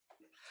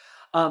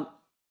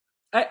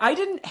 I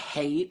didn't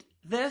hate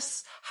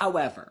this.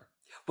 However,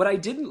 what I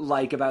didn't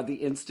like about the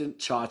instant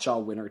cha-cha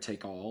winner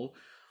take all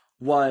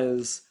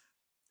was,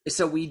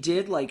 so we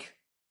did like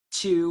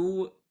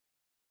two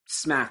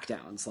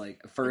SmackDowns.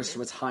 Like first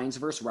was Hines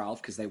versus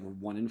Ralph because they were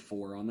 1 and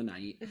 4 on the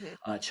night.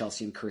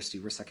 Chelsea and Kirsty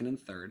were 2nd and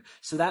 3rd,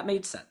 so that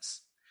made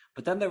sense.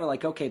 But then they were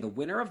like, okay, the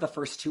winner of the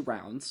first two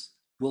rounds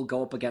will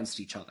go up against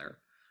each other.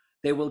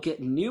 They will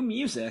get new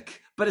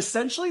music, but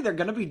essentially they're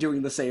going to be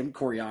doing the same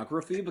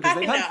choreography because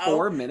they've had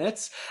 4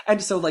 minutes.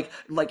 And so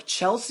like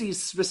Chelsea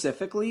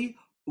specifically,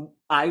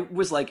 I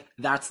was like,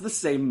 that's the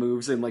same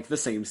moves in like the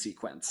same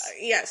sequence.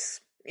 Yes.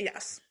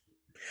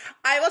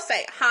 I will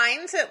say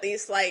Hines at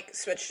least like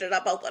switched it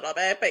up a little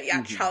bit, but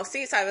yeah,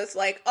 Chelsea's I was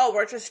like, oh,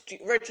 we're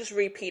just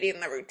repeating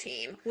the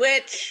routine,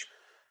 which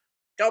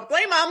don't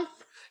blame them.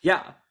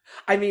 Yeah.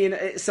 I mean,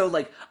 so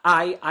like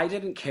I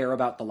didn't care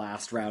about the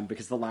last round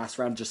because the last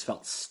round just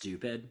felt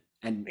stupid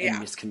and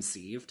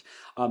misconceived.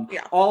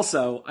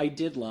 Also, I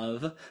did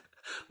love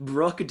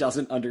Brooke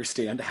doesn't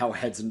understand how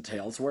heads and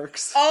tails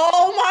works.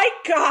 Oh my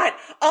god.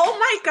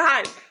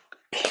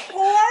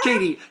 Poor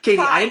Katie,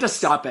 I had to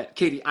stop it.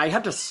 Katie, I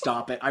had to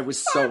stop it. I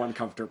was so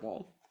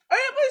uncomfortable.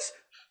 It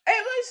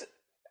was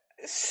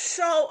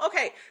so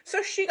okay.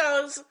 So she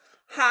goes,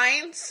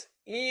 Hines,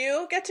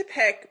 you get to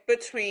pick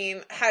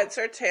between heads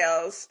or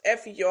tails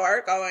if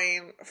you're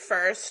going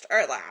first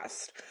or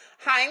last.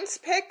 Hines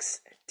picks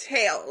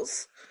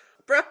tails.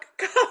 Brooke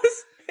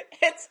goes,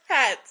 it's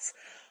heads.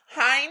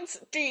 Hines,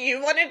 do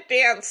you want to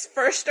dance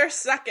first or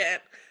second?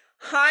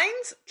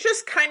 Hines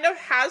just kind of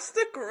has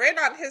the grin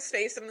on his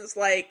face and is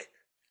like,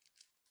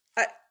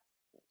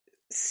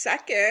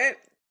 second,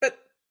 but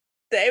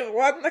they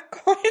won the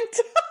coin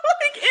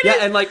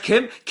toss. And like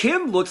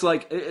Kim looks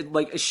like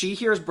she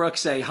hears Brooke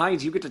say,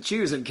 Hines, you get to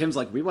choose, and Kim's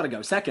like, we want to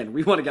go second.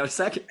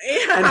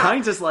 Yeah. And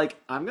Hines is like,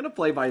 I'm gonna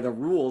play by the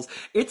rules.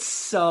 It's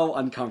so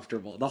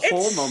uncomfortable.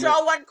 Whole moment.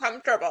 So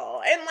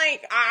uncomfortable. And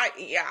like,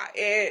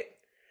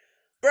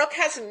 Brooke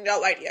has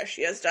no idea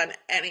she has done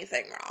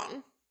anything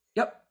wrong.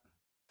 Yep.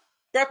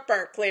 Brooke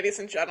Burke, ladies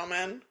and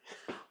gentlemen.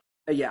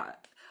 Yeah.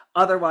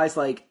 Otherwise,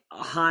 like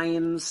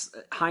Hines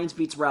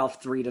beats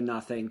Ralph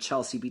 3-0.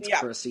 Chelsea beats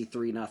Kirsty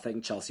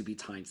 3-0. Chelsea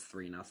beats Hines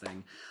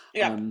 3-0.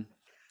 Yeah. And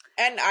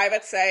I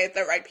would say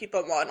the right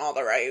people won all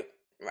the right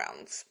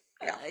rounds.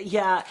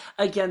 Yeah.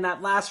 Again,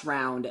 that last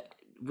round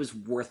was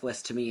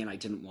worthless to me, and I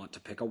didn't want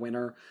to pick a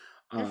winner.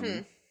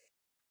 But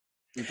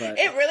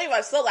it really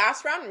was. The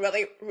last round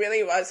really,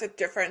 really was a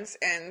difference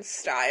in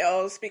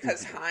styles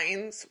because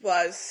Hines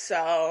was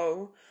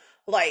so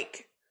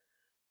like.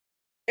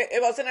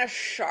 It wasn't as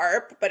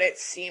sharp, but it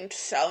seemed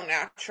so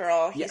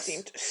natural. He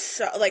seemed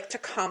so, like, to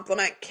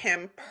compliment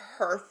Kim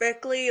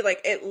perfectly.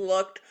 Like, it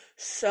looked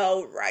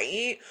so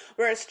right.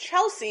 Whereas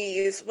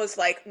Chelsea's was,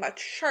 like, much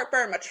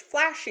sharper, much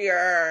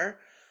flashier.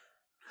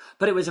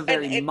 But it was a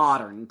very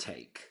modern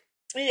take.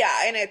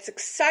 Yeah, and it's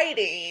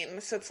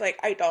exciting. So it's like,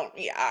 I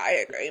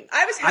agree.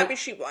 I was happy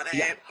she won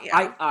it.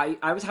 Yeah.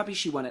 I was happy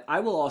she won it. I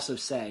will also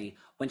say,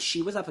 when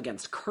she was up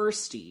against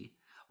Kirsty...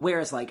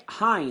 Whereas, like,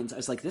 Hines, I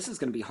was like, this is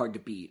going to be hard to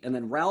beat. And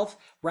then Ralph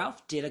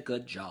did a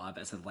good job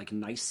as a, like,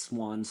 nice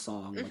swan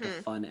song, like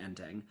a fun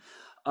ending.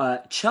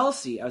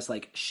 Chelsea, I was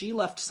like, she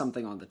left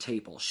something on the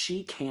table.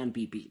 She can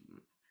be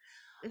beaten.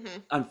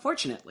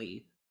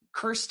 Unfortunately,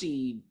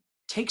 Kirsty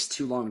takes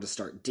too long to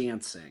start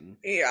dancing.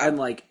 Yeah. And,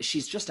 like,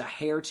 she's just a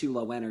hair too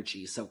low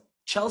energy. So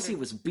Chelsea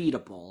was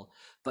beatable,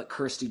 but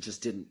Kirsty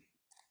just didn't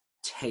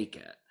take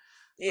it.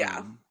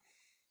 Yeah.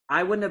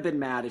 I wouldn't have been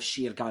mad if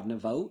she had gotten a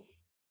vote.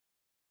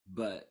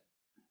 But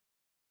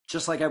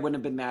just like I wouldn't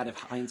have been mad if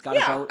Hines got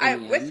a vote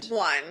in the end. With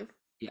one.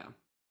 Yeah.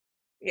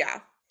 Yeah.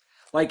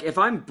 Like, if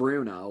I'm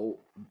Bruno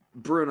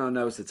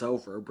knows it's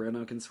over.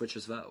 Bruno can switch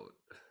his vote.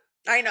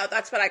 I know,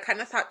 that's what I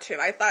kind of thought too.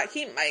 I thought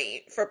he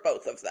might for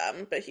both of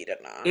them, but he did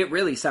not. It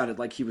really sounded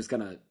like he was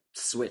going to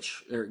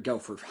switch, or go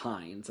for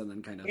Hines, and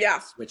then kind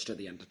of switch to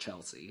the end to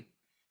Chelsea.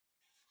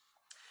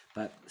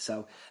 But,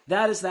 so,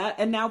 that is that.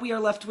 And now we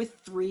are left with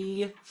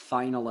 3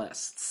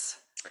 finalists.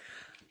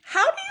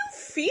 How do you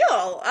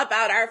feel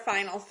about our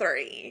final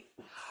 3?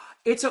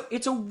 It's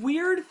a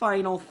weird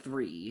final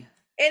 3.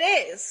 It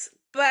is,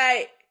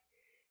 but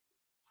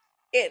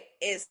it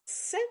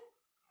isn't.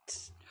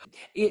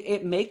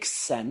 It makes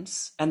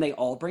sense, and they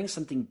all bring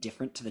something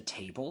different to the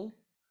table.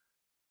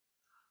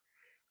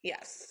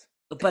 Yes.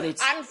 But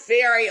I'm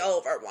very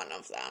over one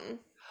of them.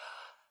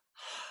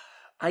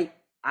 I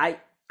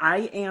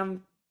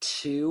am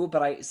too,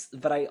 but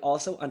I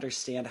also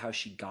understand how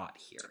she got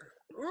here.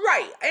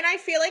 Right. And I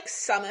feel like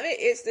some of it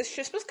is this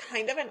just was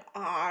kind of an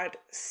odd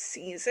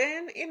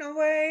season in a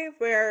way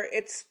where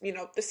it's,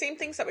 the same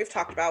things that we've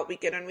talked about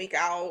week in and week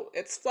out.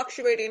 It's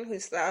fluctuating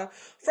who's the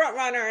front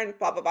runner and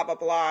blah, blah, blah, blah,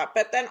 blah.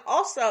 But then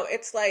also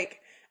it's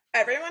like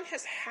everyone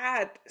has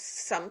had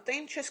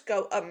something just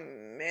go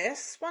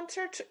amiss once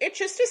or two. It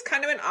just is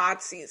kind of an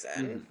odd season.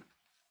 Mm-hmm.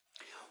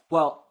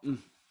 Well,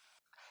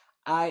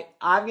 I'm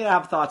gonna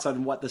have thoughts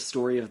on what the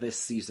story of this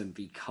season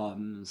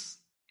becomes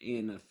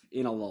in a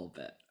little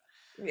bit.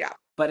 Yeah.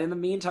 But in the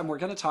meantime, we're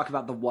gonna talk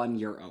about the 1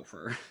 year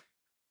over.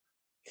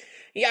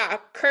 Yeah,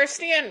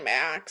 Kirsty and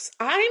Max.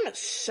 I'm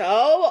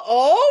so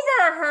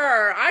over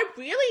her. I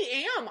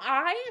really am.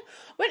 I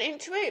went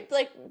into it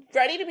like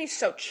ready to be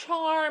so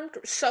charmed,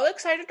 so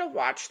excited to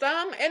watch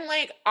them, and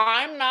like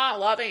I'm not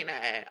loving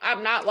it.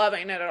 I'm not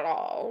loving it at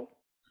all.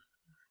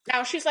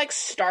 Now she's like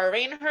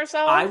starving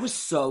herself. I was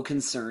so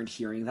concerned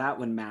hearing that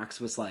when Max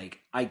was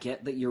like, I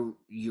get that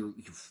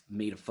you've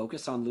made a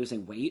focus on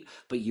losing weight,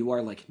 but you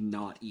are like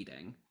not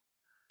eating.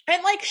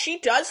 And like she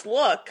does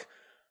look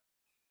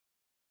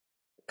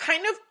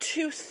kind of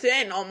too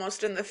thin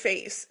almost in the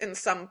face in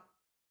some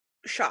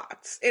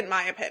shots, in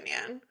my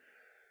opinion.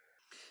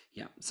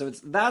 Yeah, so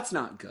that's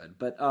not good.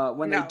 But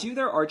when they do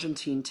their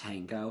Argentine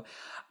tango,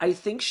 I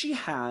think she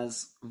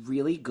has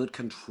really good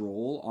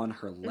control on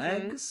her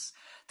legs. Mm-hmm.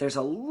 There's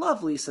a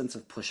lovely sense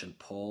of push and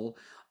pull.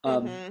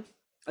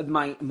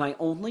 My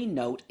only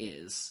note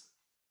is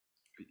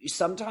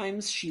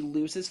sometimes she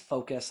loses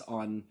focus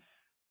on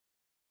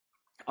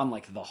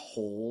like the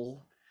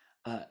whole,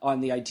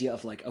 on the idea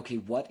of like, okay,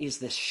 what is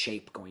this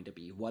shape going to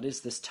be? What is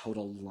this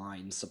total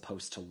line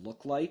supposed to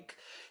look like?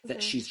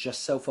 That she's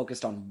just so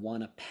focused on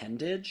one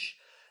appendage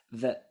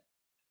that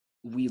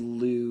we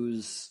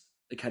lose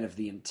kind of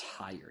the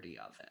entirety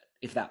of it,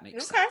 if that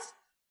makes sense.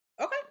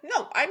 Okay,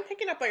 no, I'm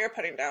picking up what you're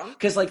putting down.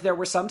 Because, like, there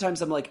were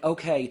sometimes I'm like,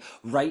 okay,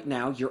 right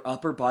now your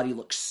upper body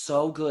looks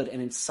so good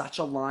and in such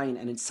a line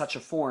and in such a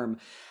form,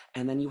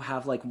 and then you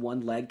have, like,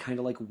 one leg kind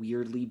of, like,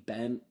 weirdly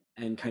bent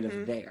and kind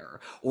of there.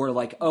 Or,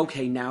 like,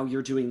 okay, now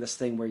you're doing this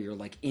thing where you're,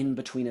 like, in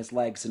between his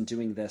legs and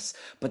doing this,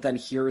 but then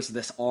here's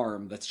this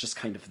arm that's just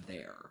kind of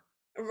there.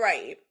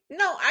 Right.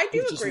 No, I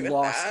do agree with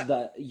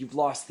that. You've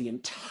lost the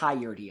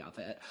entirety of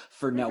it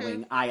for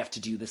knowing I have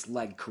to do this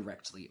leg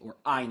correctly, or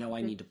I know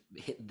I need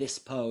to hit this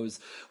pose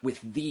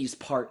with these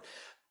part.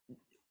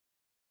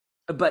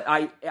 But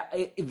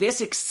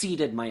this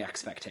exceeded my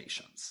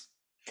expectations.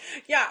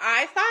 Yeah,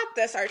 I thought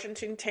this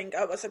Argentine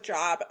tango was a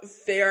job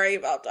very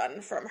well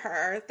done from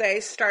her. They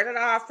started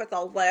off with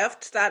a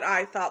lift that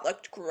I thought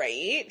looked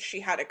great. She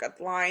had a good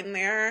line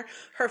there.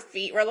 Her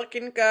feet were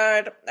looking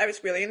good. I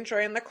was really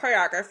enjoying the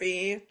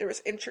choreography. There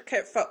was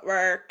intricate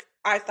footwork.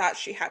 I thought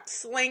she had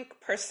slink,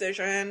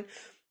 precision,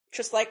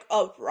 just like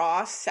a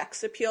raw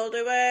sex appeal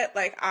to it.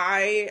 Like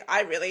I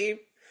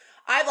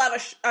love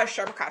a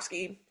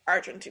Sharmakovsky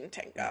Argentine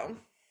tango.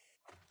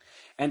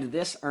 And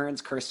this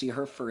earns Kirsty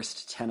her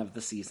first 10 of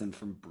the season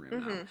from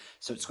Bruno.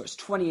 So it scores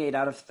 28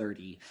 out of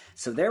 30.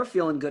 So they're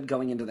feeling good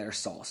going into their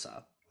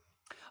salsa.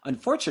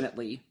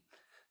 Unfortunately,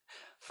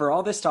 for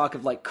all this talk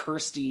of like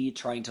Kirsty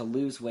trying to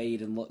lose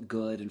weight and look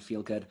good and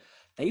feel good,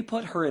 they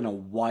put her in a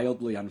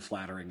wildly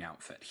unflattering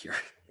outfit here.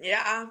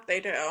 Yeah, they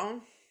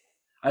do.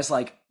 I was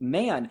like,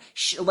 man,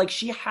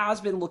 she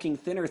has been looking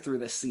thinner through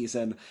this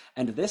season,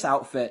 and this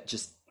outfit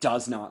just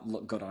does not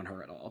look good on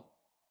her at all.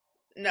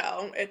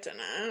 No, it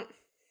didn't.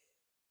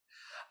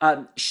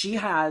 She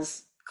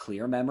has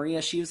clear memory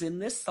issues in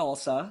this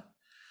salsa.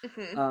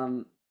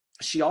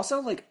 She also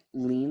like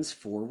leans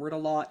forward a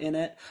lot in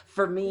it.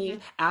 For me,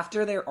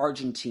 after their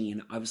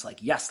Argentine, I was like,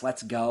 yes,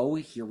 let's go.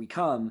 Here we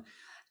come.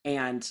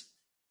 And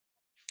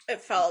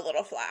it fell a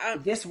little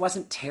flat. This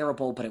wasn't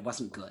terrible, but it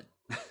wasn't good.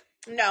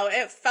 No,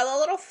 it fell a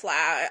little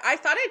flat. I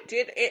thought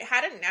it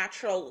had a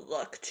natural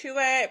look to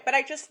it, but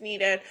I just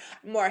needed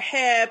more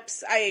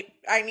hips. I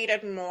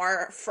needed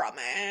more from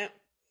it.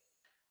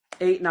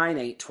 8, 9,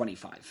 8,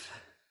 25.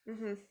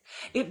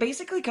 It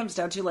basically comes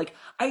down to, like,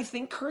 I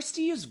think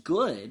Kirsty is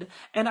good,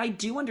 and I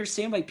do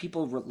understand why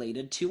people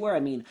related to her. I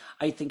mean,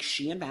 I think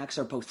she and Max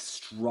are both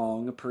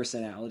strong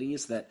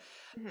personalities that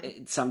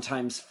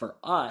sometimes for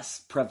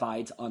us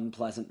provides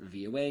unpleasant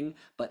viewing,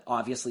 but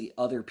obviously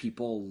other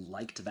people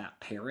liked that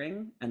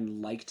pairing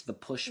and liked the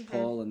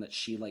push-pull and that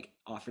she, like,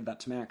 offered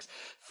that to Max.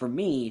 For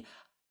me,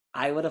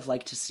 I would have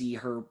liked to see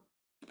her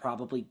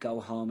probably go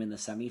home in the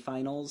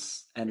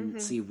semifinals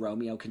and see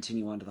Romeo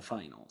continue on to the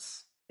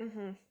finals.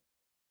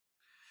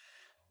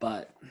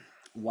 But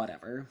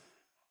whatever.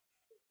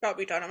 But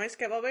we don't always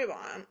get what we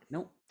want.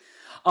 Nope.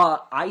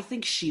 I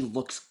think she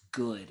looks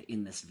good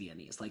in this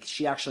Viennese. Like,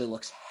 she actually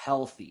looks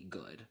healthy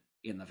good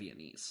in the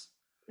Viennese.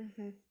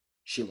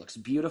 She looks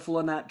beautiful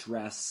in that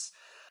dress.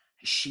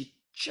 She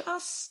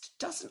just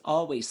doesn't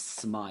always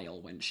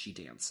smile when she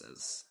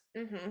dances.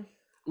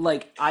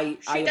 Like,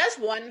 she does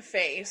one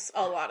face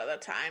a lot of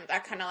the time.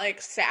 That kind of, like,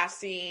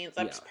 sassy,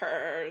 lips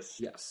purrs.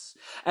 Yes.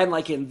 And,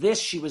 like, in this,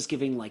 she was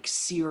giving, like,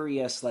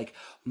 serious, like,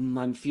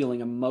 I'm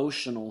feeling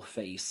emotional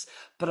face.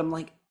 But I'm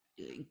like,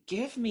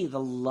 give me the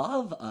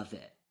love of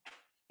it.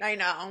 I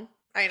know.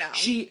 I know.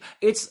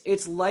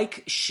 It's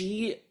like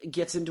she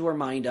gets into her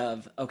mind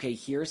of, okay,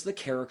 here's the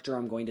character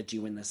I'm going to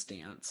do in this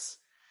dance.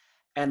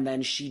 And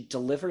then she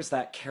delivers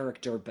that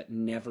character but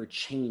never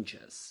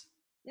changes.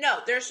 No,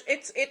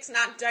 it's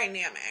not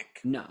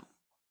dynamic. No.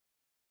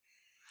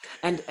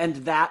 And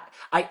that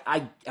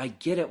I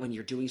get it when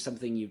you're doing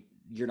something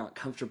you're not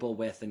comfortable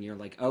with and you're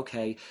like,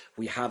 okay,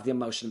 we have the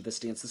emotion of this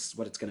dance, this is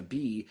what it's going to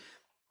be.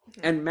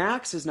 Mm-hmm. And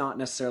Max is not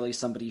necessarily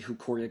somebody who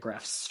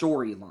choreographs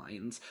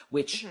storylines,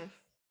 which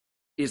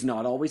is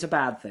not always a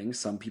bad thing.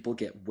 Some people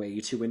get way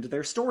too into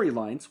their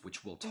storylines,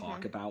 which we'll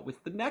talk about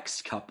with the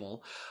next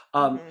couple.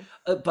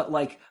 But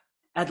like,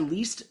 at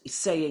least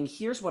saying,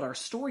 here's what our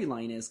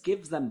storyline is,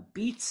 gives them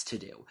beats to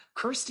do.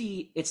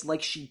 Kirsty, it's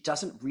like she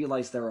doesn't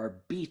realize there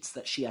are beats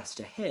that she has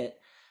to hit.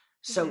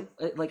 So,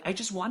 like, I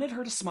just wanted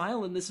her to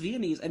smile in this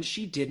Viennese, and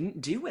she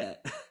didn't do it.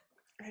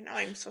 I know,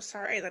 I'm so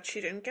sorry that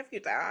she didn't give you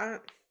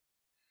that.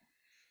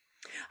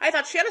 I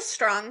thought she had a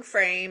strong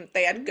frame.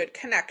 They had good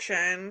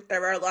connection.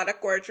 There were a lot of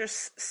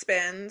gorgeous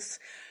spins.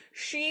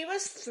 She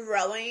was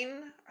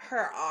throwing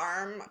her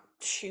arm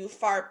too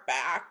far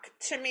back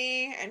to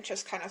me and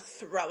just kind of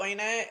throwing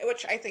it,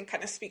 which I think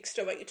kind of speaks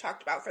to what you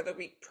talked about for the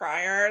week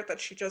prior, that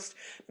she just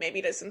maybe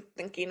isn't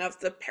thinking of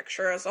the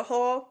picture as a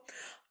whole.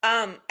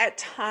 At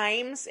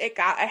times it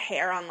got a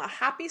hair on the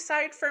happy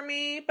side for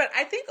me, but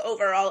I think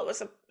overall it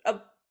was a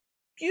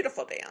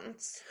beautiful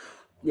dance.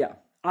 Yeah,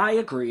 I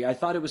agree. I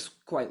thought it was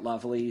quite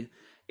lovely.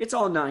 It's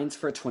all 9s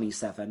for a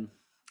 27.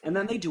 And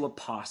then they do a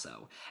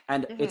passo.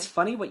 And it's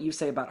funny what you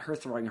say about her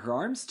throwing her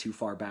arms too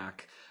far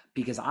back,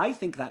 because I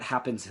think that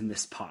happens in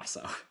this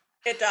passo.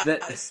 It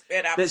does.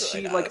 It absolutely that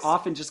she does. Like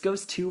often just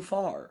goes too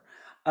far.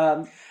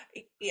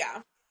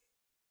 Yeah.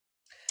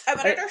 I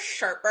wanted her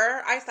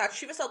sharper. I thought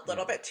she was a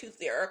little bit too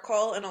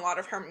lyrical in a lot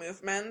of her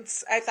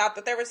movements. I thought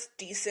that there was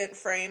decent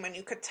frame and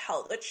you could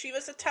tell that she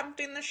was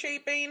attempting the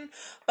shaping,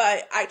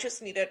 but I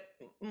just needed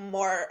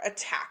more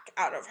attack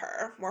out of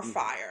her, more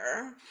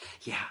fire.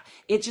 Yeah,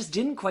 it just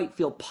didn't quite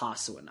feel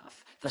passo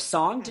enough. The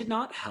song did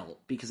not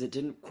help because it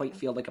didn't quite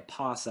feel like a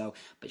passo,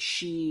 but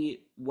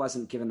she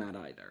wasn't given that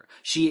either.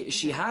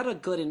 She had a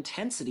good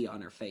intensity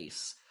on her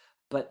face,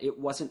 but it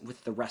wasn't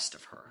with the rest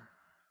of her.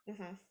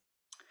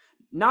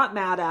 Not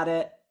mad at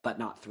it, but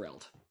not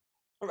thrilled.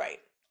 Right.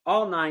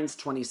 All 9s,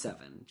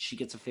 27. She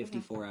gets a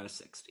 54 out of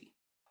 60.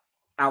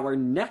 Our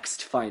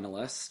next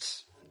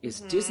finalist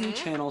is Disney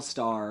Channel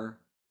star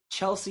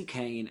Chelsea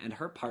Kane and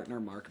her partner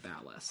Mark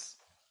Ballas.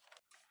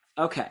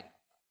 Okay.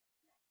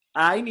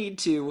 I need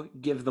to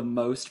give the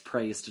most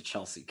praise to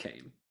Chelsea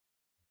Kane.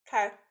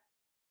 Okay.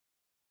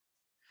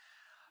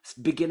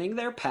 Beginning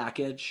their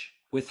package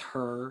with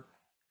her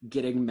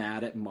getting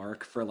mad at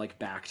Mark for like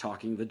back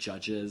talking the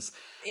judges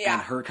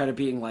and her kind of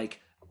being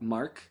like,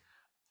 Mark,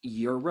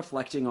 you're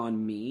reflecting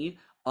on me,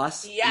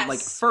 us. Yes.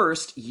 Like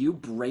first you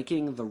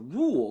breaking the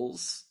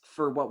rules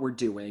for what we're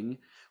doing.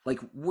 Like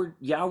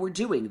we're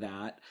doing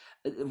that.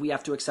 We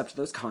have to accept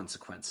those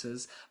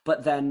consequences,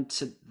 but then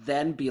to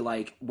then be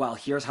like, well,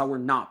 here's how we're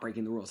not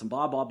breaking the rules and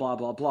blah, blah, blah,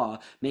 blah, blah,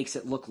 makes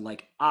it look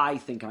like I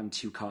think I'm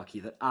too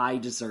cocky, that I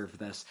deserve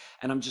this.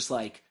 And I'm just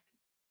like,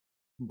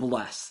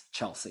 bless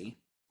Chelsea.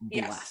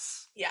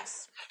 Bless.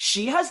 Yes.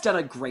 She has done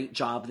a great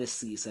job this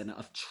season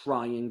of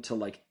trying to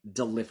like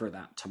deliver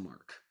that to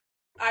Mark.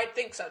 I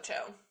think so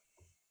too.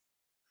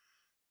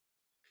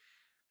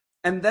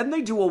 And then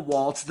they do a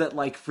waltz that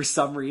like for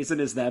some reason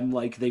is them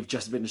like they've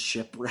just been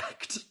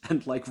shipwrecked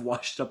and like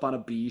washed up on a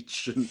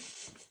beach and it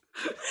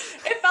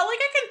felt like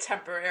a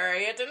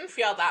contemporary. It didn't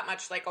feel that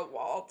much like a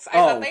waltz. I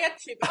thought they had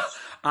too much.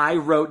 I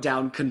wrote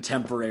down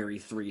contemporary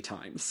 3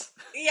 times.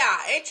 Yeah,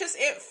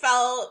 it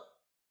felt.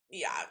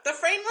 Yeah, the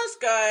frame was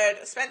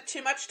good. Spent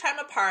too much time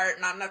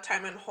apart, not enough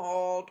time in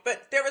hold,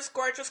 but there was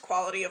gorgeous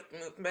quality of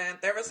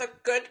movement. There was a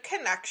good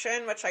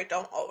connection, which I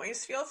don't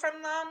always feel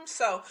from them.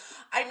 So,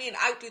 I mean,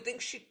 I do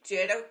think she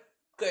did a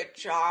good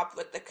job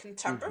with the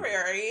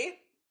contemporary.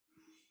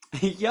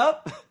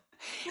 Yep.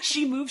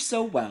 She moves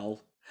so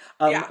well.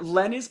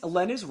 Len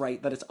is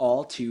right that it's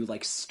all too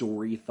like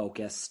story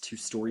focused, too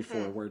story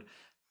forward.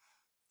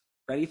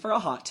 Ready for a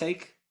hot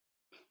take?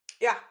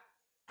 Yeah.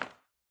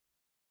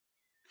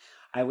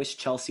 I wish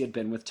Chelsea had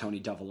been with Tony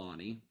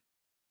Dovolani.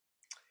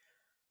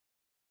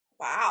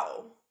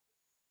 Wow.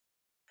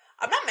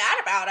 I'm not mad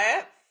about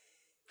it.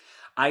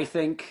 I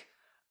think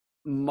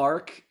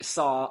Mark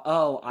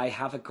saw, I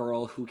have a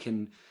girl who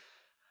can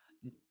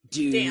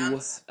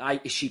dance.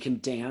 She can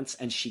dance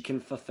and she can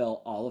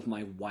fulfill all of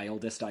my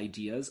wildest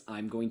ideas.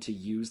 I'm going to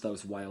use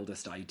those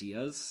wildest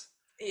ideas.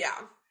 Yeah.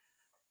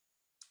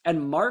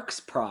 And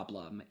Mark's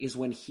problem is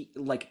when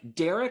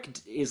Derek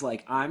is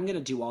like, I'm going to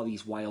do all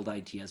these wild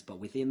ideas, but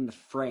within the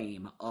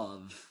frame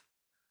of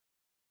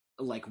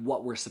like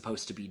what we're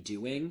supposed to be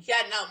doing.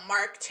 Yeah, no,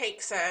 Mark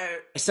takes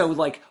So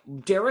like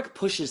Derek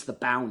pushes the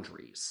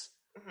boundaries.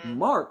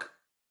 Mark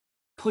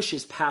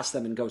pushes past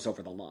them and goes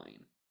over the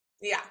line.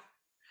 Yeah.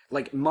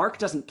 Like Mark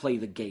doesn't play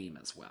the game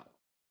as well.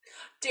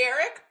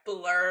 Derek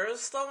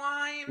blurs the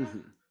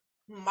line.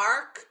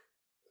 Mark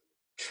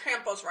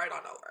tramples right on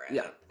over it.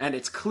 Yeah, and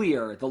it's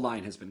clear the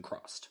line has been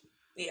crossed.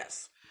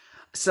 Yes.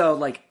 So,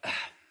 like,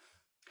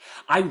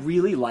 I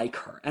really like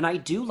her, and I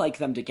do like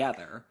them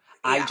together.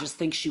 Yeah. I just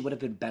think she would have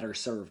been better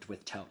served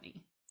with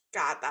Tony.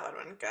 God, that would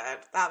have been good.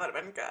 That would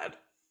have been good.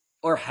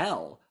 Or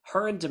hell,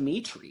 her and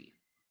Dimitri.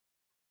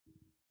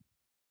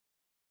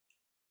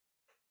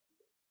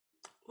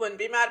 Wouldn't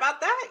be mad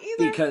about that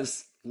either.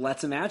 Because,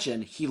 let's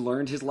imagine, he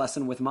learned his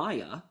lesson with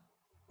Maya.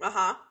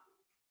 Uh-huh.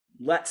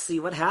 Let's see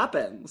what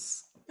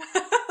happens.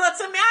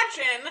 Let's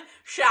imagine,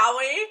 shall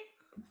we?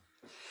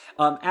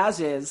 As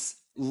is,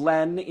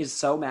 Len is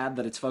so mad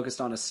that it's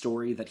focused on a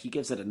story that he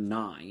gives it a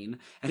 9,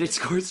 and it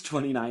scores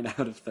 29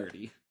 out of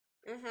 30.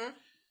 Mm-hmm.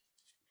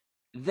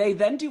 They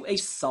then do a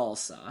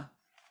salsa,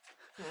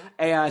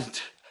 and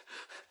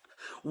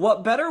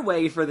what better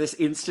way for this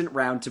instant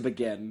round to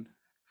begin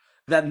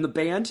than the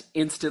band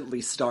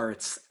instantly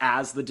starts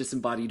as the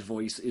disembodied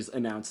voice is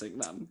announcing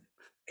them.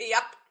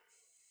 Yep.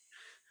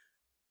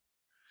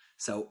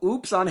 So,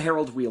 oops on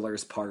Harold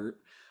Wheeler's part.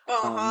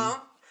 Uh-huh.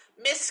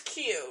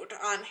 Miscued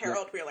on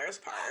Harold Wheeler's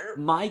part.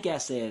 My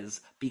guess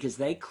is, because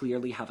they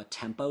clearly have a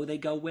tempo they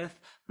go with,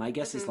 my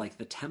guess is like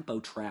the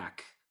tempo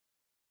track,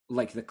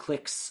 like the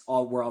clicks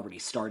were already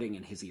starting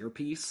in his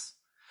earpiece.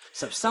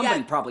 So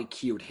somebody probably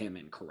cued him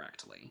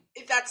incorrectly.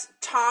 That's,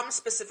 Tom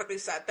specifically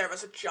said there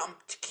was a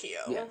jumped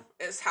cue,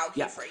 is how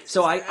he phrased it.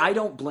 So I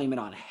don't blame it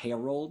on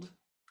Harold,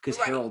 because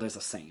Harold is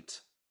a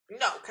saint.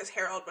 No, because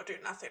Harold would do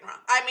nothing wrong.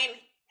 I mean,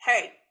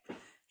 hey,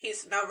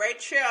 he's no Ray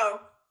Chiu.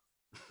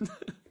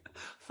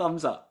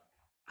 Thumbs up.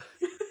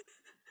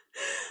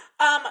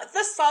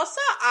 The salsa,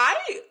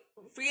 I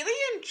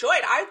really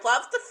enjoyed. I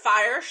loved the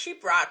fire she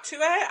brought to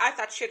it. I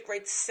thought she had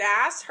great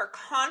sass. Her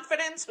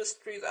confidence was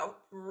through the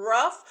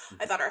roof.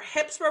 I thought her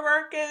hips were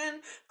working.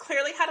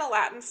 Clearly had a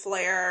Latin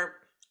flair.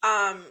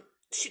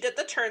 She did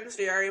the turns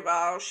very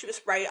well. She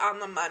was right on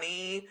the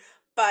money,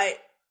 but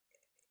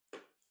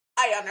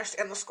I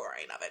understand the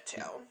scoring of it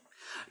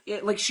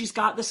too. Like, she's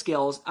got the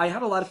skills. I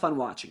had a lot of fun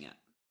watching it.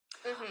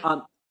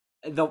 Mm-hmm.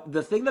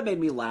 The thing that made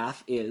me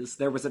laugh is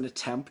there was an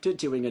attempt at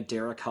doing a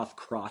Derek Huff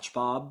crotch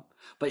bob,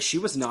 but she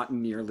was not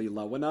nearly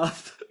low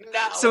enough.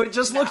 No. So it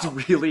just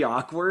looked really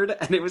awkward,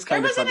 and it was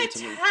kind of funny to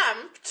me.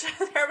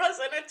 There was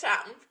an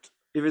attempt.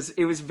 It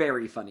was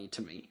very funny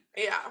to me.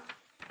 Yeah.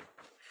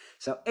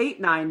 So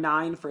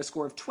 899 for a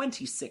score of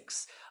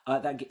 26.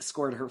 That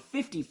scored her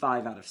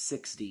 55 out of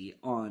 60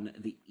 on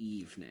the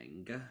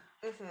evening.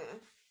 Mm-hmm.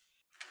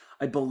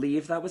 I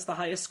believe that was the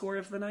highest score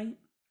of the night.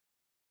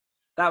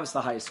 That was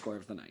the highest score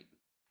of the night.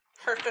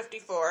 Her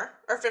 54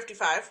 or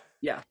 55.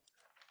 Yeah.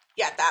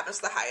 Yeah, that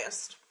was the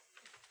highest.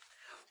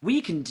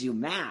 We can do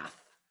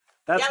math.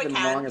 That's been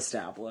long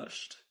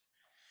established.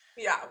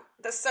 Yeah,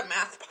 this is a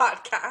math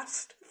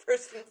podcast,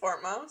 first and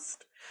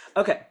foremost.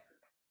 Okay.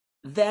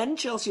 Then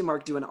Chelsea and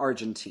Mark do an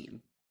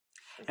Argentine.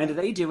 And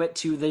they do it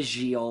to the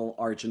Gilles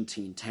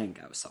Argentine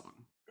tango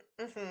song.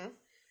 Mm-hmm.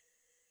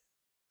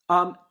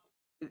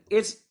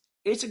 It's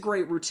a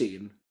great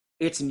routine.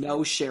 It's no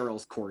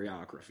Cheryl's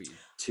choreography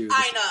to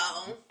I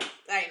know.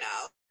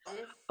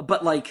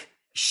 But like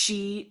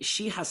she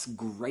has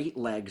great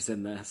legs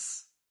in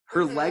this.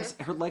 Her legs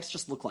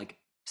just look like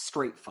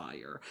straight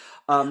fire.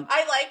 I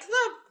like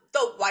the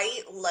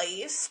white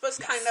lace was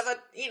kind of a,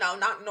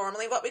 not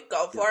normally what we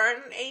go for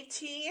in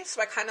AT,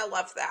 so I kind of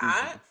love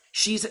that.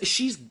 Mm-hmm.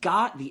 She's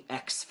got the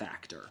X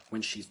factor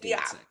when she's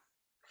dancing.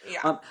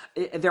 Yeah.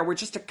 There were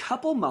just a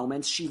couple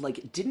moments she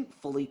like didn't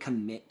fully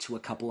commit to a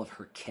couple of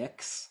her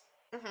kicks.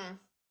 Mm-hmm.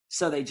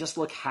 So they just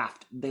looked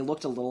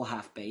a little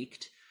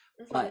half-baked.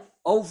 Mm-hmm. But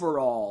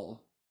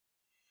overall,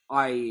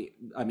 I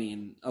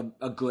mean,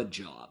 a good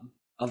job.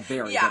 A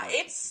very good job.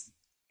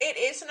 It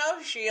is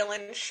no Gilles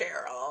and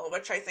Cheryl,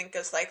 which I think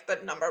is like the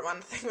number one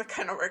thing that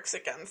kind of works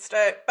against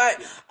it.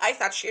 But I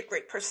thought she had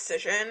great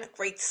precision,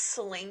 great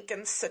slink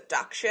and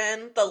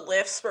seduction. The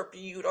lifts were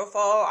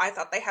beautiful. I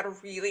thought they had a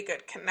really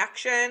good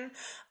connection.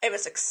 It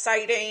was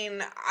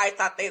exciting. I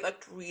thought they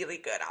looked really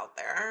good out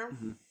there.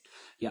 Mm-hmm.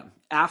 Yeah.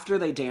 After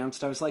they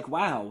danced, I was like,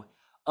 wow,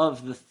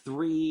 of the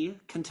 3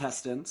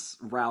 contestants,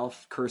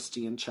 Ralph,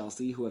 Kirsty, and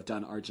Chelsea, who have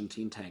done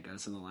Argentine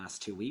tangos in the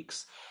last 2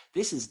 weeks,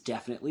 this is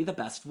definitely the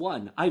best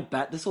one. I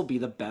bet this will be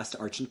the best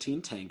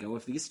Argentine tango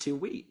of these 2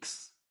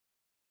 weeks.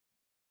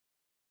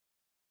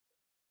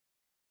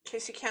 In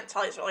case you can't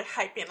tell, he's really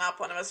hyping up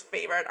one of his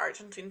favorite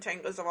Argentine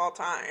tangos of all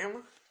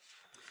time.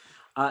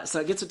 So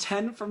it gets a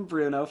 10 from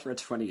Bruno for a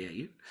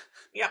 28.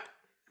 Yep.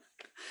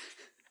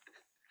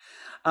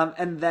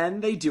 And then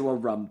they do a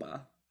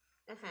rumba.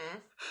 Mm-hmm.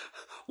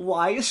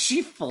 Why is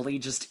she fully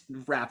just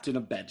wrapped in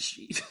a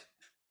bedsheet?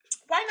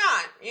 Why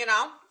not?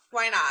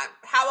 Why not?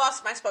 How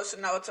else am I supposed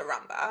to know it's a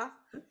rumba?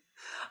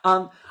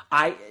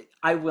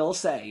 I will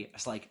say,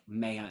 it's like,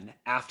 man,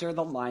 after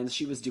the lines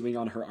she was doing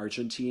on her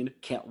Argentine,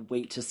 can't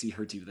wait to see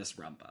her do this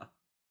rumba.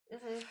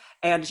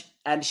 Mm-hmm.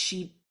 And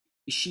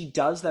she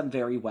does them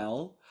very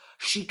well.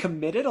 She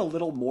committed a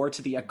little more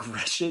to the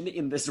aggression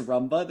in this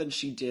rumba than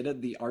she did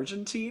in the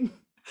Argentine,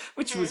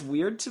 which was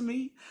weird to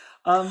me.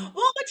 Well,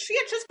 But she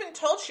had just been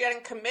told she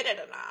hadn't committed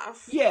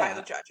enough by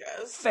the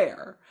judges.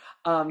 Fair.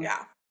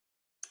 Yeah.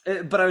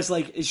 But I was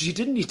like, she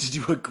didn't need to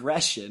do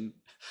aggression.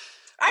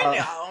 I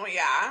know,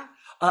 yeah.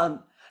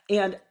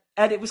 And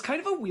it was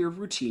kind of a weird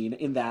routine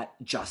in that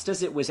just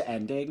as it was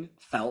ending,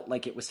 felt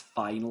like it was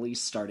finally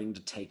starting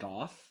to take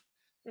off.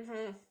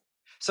 Mm-hmm.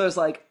 So I was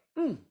like,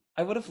 I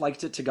would have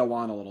liked it to go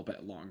on a little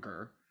bit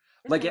longer.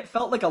 Mm-hmm. Like, it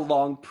felt like a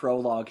long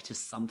prologue to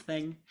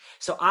something.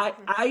 So I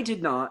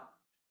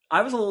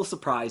was a little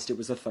surprised it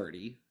was a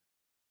 30.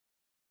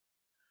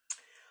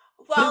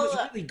 Well, but it was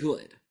really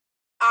good.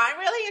 I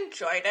really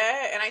enjoyed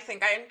it, and I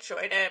think I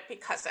enjoyed it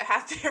because it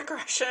had the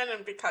aggression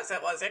and because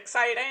it was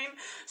exciting.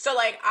 So,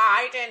 like,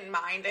 I didn't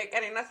mind it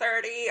getting a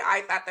 30.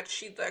 I thought that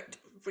she looked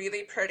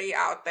really pretty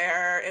out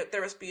there.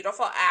 There was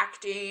beautiful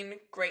acting.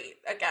 Great.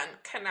 Again,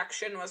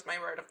 connection was my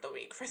word of the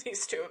week for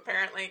these two,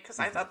 apparently, because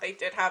I thought they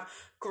did have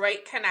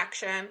great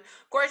connection.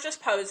 Gorgeous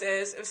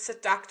poses. It was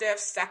seductive,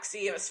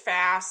 sexy. It was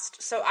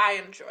fast. So I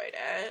enjoyed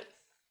it.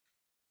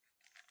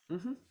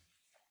 Mm-hmm.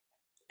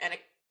 And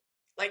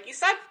like you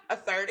said, a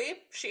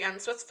 30. She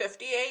ends with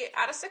 58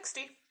 out of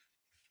 60.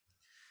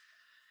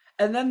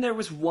 And then there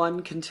was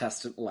one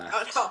contestant left.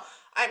 Oh, no.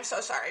 I'm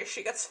so sorry.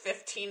 She gets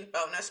 15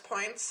 bonus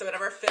points. So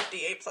whatever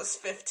 58 plus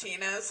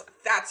 15 is,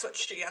 that's what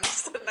she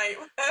ends the night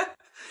with.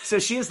 So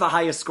she is the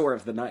highest score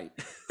of the night.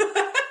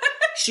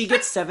 She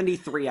gets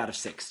 73 out of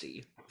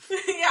 60.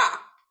 Yeah.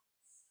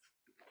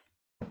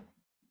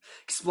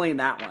 Explain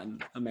that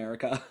one,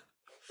 America.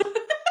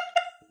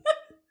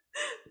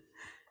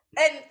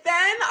 And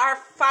then our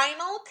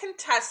final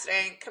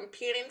contestant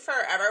competing for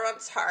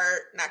everyone's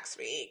heart next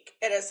week,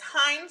 it is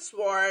Hines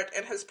Ward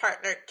and his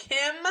partner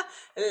Kim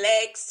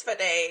Legs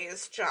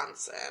Fadays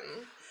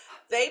Johnson.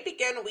 They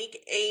begin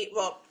week 8,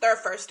 well, their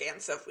first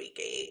dance of week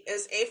 8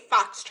 is a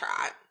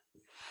foxtrot.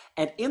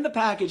 And in the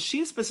package,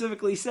 she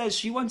specifically says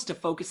she wants to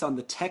focus on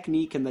the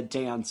technique and the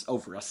dance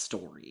over a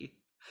story.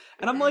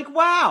 And I'm like,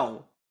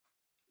 wow,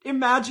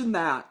 imagine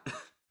that.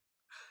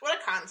 What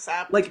a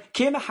concept. Like,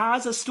 Kim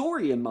has a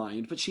story in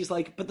mind, but she's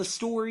like, but the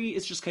story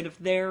is just kind of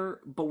there,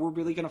 but we're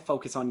really going to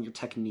focus on your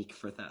technique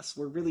for this.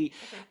 We're really,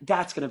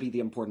 that's going to be the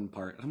important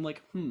part. And I'm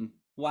like,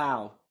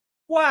 wow.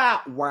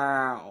 Wow.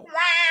 Wow.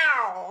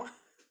 Wow.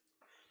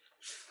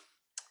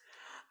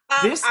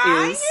 This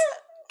is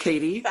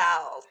Katie.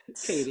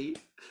 Katie.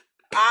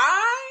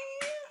 I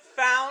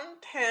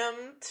found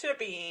him to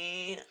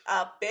be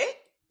a bit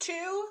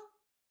too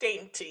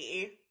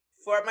dainty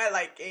for my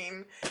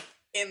liking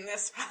in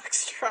this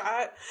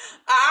foxtrot.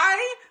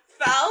 I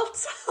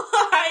felt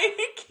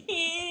like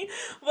he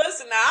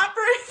was not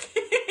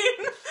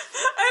bringing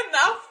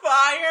enough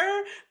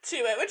fire to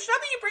it, which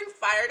not that you bring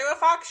fire to a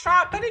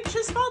foxtrot, but it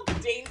just felt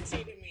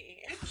dainty to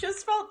me. It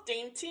just felt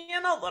dainty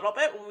and a little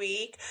bit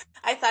weak.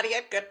 I thought he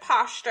had good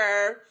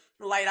posture,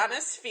 light on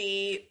his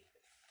feet.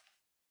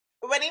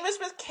 When he was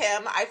with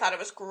Kim, I thought it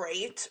was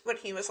great. When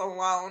he was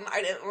alone,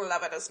 I didn't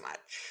love it as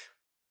much.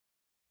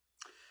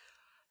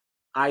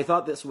 I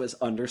thought this was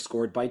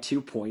underscored by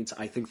 2 points.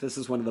 I think this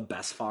is one of the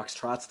best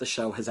foxtrots the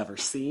show has ever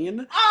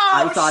seen. Oh,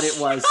 I thought it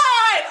was.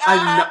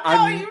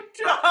 I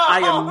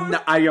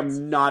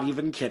am not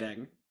even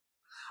kidding.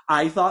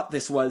 I thought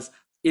this was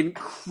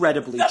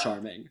incredibly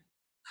charming.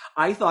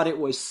 I thought it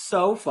was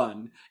so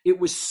fun. It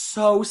was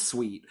so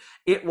sweet.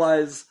 It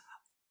was.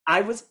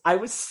 I was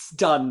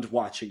stunned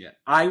watching it.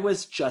 I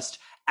was just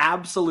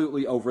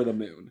absolutely over the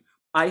moon.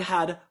 I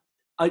had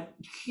a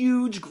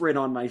huge grin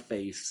on my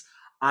face.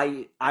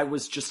 I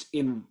was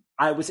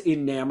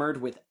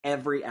enamored with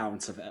every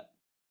ounce of it.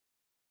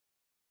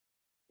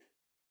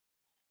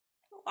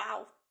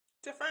 Wow.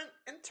 Different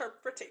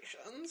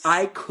interpretations.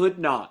 I could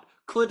not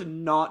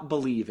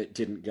believe it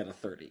didn't get a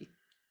 30.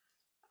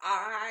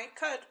 I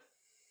could.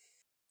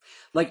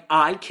 Like,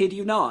 I kid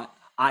you not.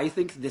 I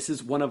think this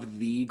is one of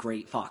the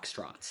great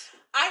foxtrots.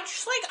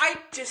 I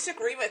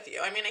disagree with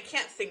you. I mean, I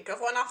can't think of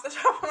one off the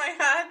top of my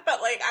head, but,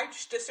 I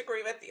just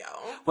disagree with you.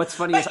 What's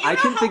funny is I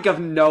can think of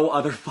no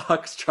other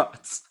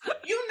foxtrots.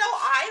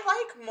 I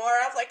like more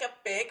of, a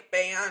big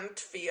band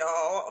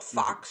feel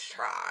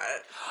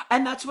foxtrot.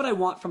 And that's what I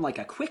want from, a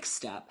quick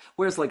step.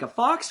 Whereas, a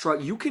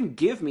foxtrot, you can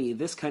give me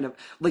this kind of,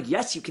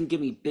 yes, you can give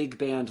me big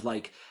band,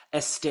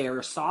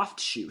 Astaire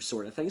soft shoe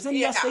sort of things. And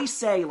yes, they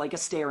say,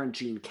 Astaire and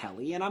Gene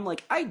Kelly, and I'm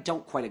I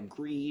don't quite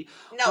agree.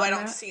 No, I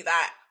don't see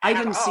that. I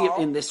didn't see it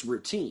in this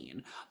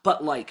routine,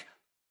 but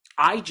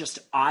I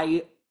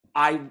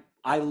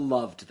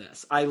loved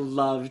this. I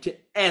loved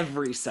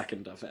every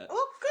second of it.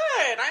 Oh,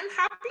 good. I'm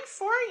happy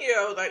for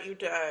you that you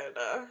did.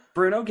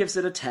 Bruno gives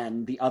it a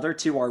 10. The other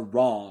two are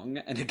wrong,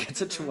 and it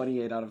gets a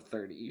 28 out of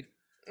 30.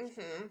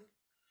 Mm-hmm.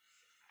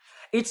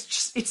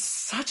 It's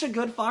such a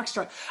good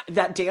foxtrot.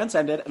 That dance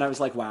ended, and I was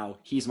like, wow,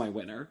 he's my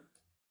winner.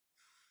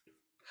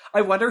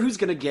 I wonder who's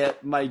going to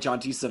get my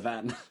Jaunty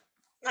Saven.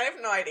 I have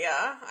no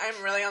idea.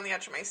 I'm really on the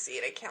edge of my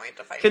seat. I can't wait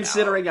to find out.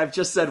 Considering I've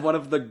just said one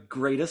of the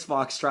greatest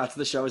foxtrots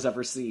the show has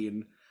ever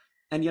seen.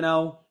 And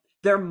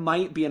there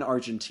might be an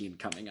Argentine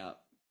coming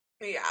up.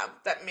 Yeah,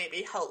 that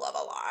maybe he'll love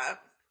a lot.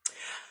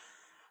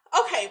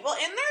 Okay, well,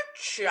 in their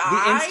jive...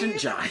 The instant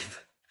jive.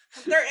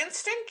 They're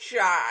instant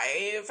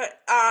jive.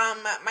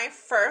 My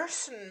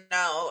first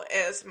note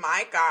is,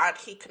 my God,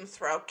 he can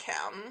throw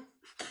Kim.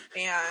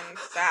 And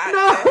that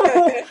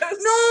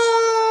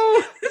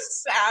no!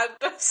 is sad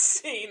to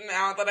see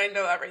now that I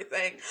know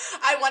everything.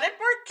 I wanted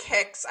more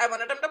kicks. I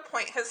wanted him to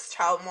point his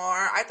toe more.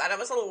 I thought it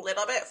was a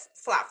little bit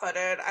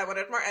flat-footed. I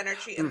wanted more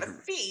energy in the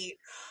feet.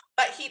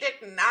 But he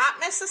did not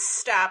miss a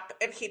step,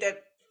 and he did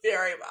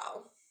very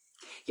well.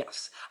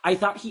 Yes. I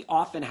thought he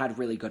often had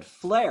really good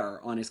flair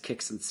on his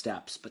kicks and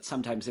steps, but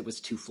sometimes it was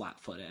too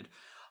flat-footed.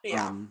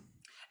 Yeah.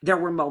 There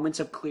were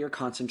moments of clear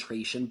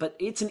concentration, but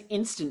it's an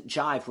instant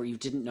jive where you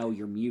didn't know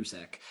your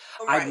music.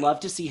 Right. I'd love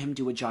to see him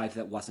do a jive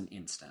that wasn't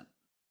instant.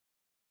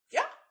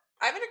 Yeah,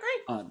 I would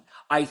agree.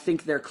 I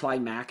think their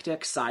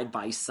climactic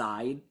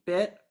side-by-side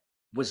bit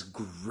was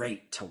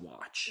great to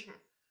watch.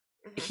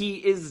 He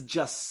is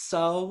just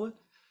so...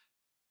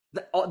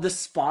 The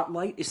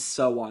spotlight is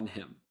so on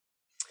him.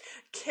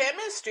 Kim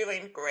is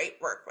doing great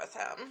work with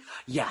him.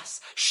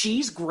 Yes,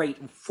 she's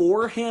great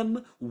for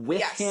him,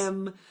 with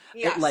him.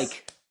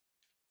 Yes.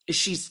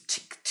 She's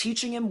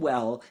teaching him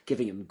well,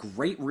 giving him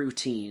great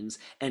routines,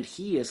 and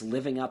he is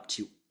living up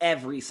to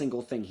every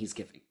single thing he's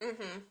giving.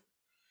 Mm-hmm.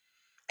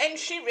 And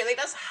she really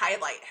does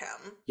highlight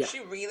him. Yeah. She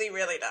really,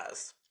 really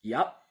does.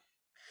 Yep.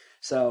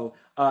 So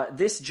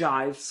this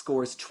jive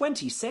scores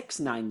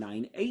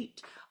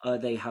 26,998.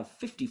 They have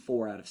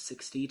 54 out of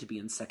 60 to be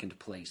in second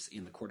place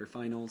in the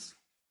quarterfinals.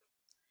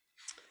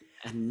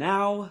 And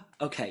now,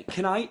 okay,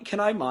 can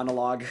I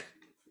monologue?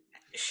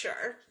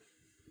 Sure.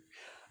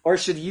 Or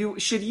should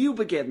you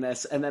begin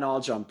this and then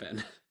I'll jump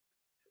in?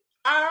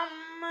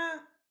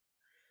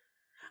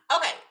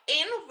 Okay,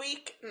 in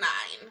week 9,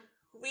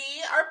 we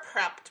are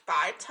prepped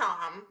by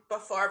Tom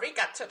before we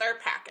get to their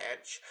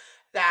package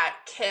that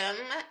Kim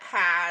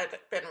had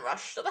been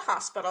rushed to the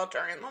hospital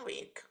during the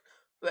week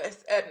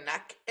with a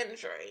neck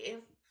injury.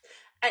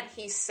 And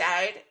he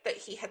said that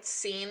he had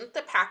seen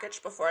the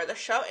package before the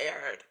show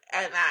aired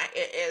and that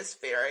it is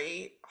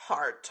very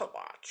hard to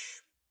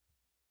watch.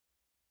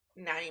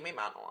 Now you may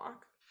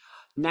monologue.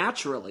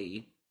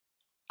 Naturally,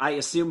 I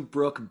assume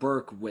Brooke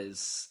Burke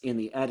was in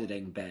the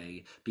editing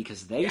bay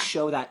because they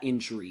show that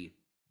injury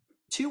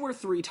 2 or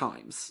 3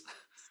 times.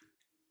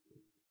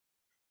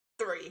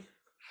 3.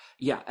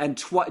 Yeah, and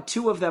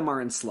 2 of them are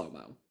in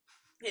slow-mo.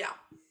 Yeah.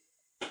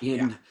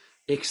 In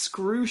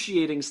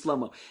excruciating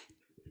slow-mo.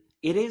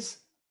 It is...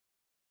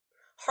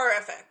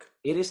 horrific.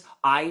 It is.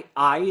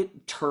 I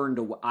turned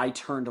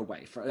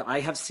away. I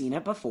have seen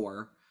it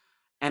before,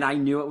 and I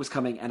knew it was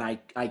coming, and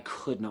I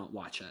could not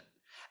watch it.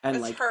 And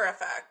it's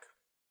horrific.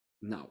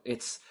 No,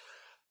 it's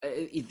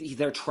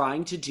they're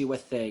trying to do a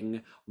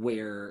thing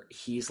where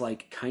he's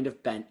like kind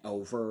of bent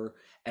over,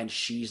 and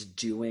she's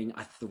doing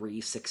a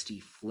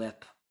 360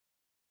 flip,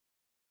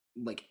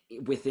 like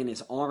within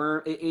his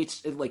arm. It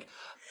is.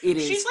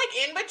 She's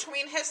like in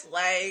between his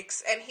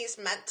legs, and he's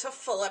meant to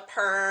flip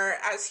her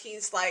as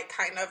he's like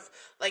kind of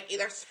like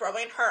either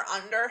throwing her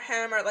under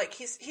him or like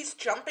he's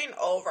jumping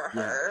over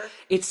her.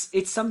 Yeah.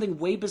 It's something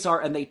way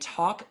bizarre, and they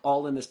talk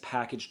all in this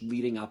package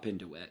leading up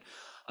into it.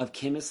 Of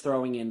Kim is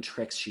throwing in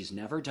tricks she's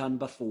never done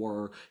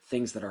before,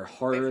 things that are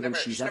harder than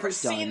she's ever done.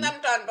 She's never seen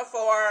them done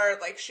before.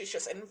 Like, she's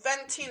just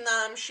inventing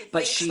them. She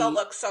thinks they'll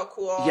look so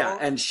cool. Yeah,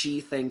 and she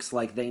thinks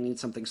like they need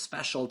something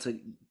special to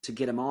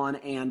get him on,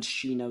 and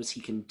she knows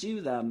he can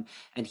do them,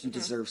 and he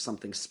deserves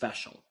something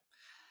special.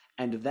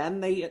 And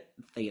then they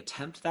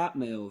attempt that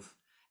move,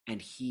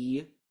 and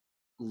he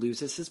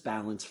loses his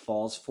balance,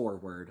 falls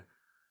forward,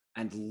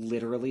 and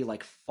literally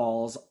like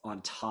falls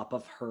on top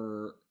of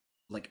her.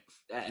 Like,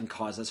 and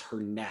causes her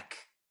neck,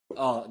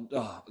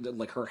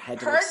 like her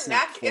head. Her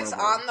neck is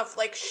on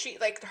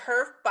the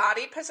her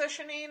body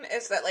positioning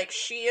is that like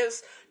she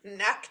is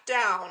neck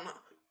down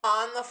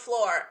on the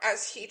floor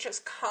as he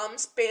just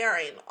comes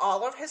bearing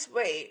all of his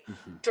weight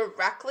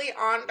directly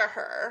onto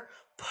her,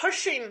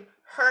 pushing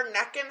her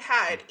neck and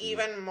head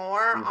even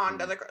more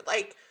onto the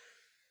like.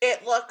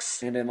 It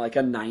looks and in like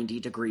a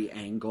 90-degree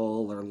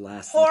angle or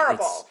less.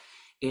 Horrible. Like,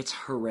 it's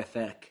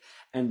horrific.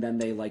 And then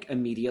they like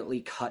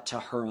immediately cut to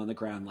her on the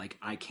ground like,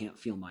 I can't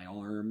feel my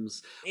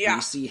arms. Yeah.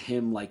 We see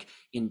him like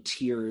in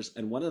tears.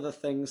 And one of the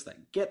things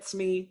that gets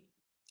me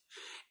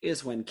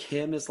is when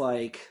Kim is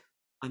like,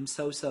 I'm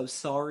so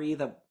sorry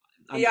that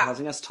I'm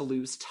causing us to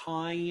lose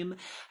time.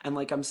 And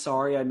like, I'm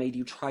sorry I made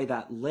you try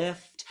that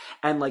lift.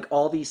 And like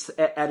all these,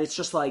 and it's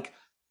just like,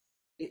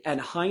 and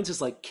Hines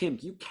is like, Kim,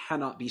 you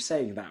cannot be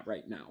saying that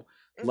right now.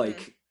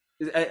 Like,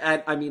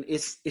 and I mean,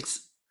 it's,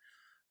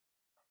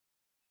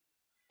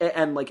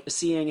 and like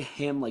seeing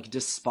him like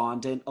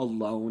despondent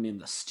alone in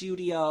the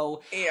studio.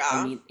 Yeah,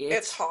 I mean,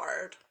 it's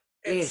hard.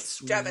 It's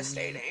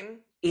devastating.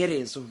 It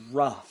is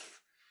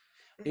rough.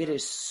 It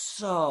is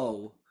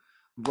so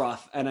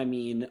rough. And I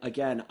mean,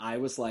 again, I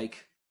was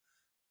like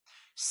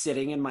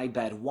sitting in my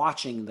bed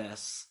watching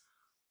this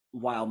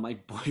while my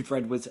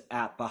boyfriend was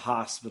at the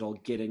hospital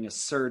getting a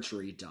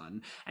surgery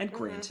done. And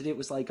granted, it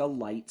was like a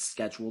light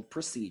scheduled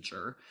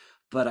procedure,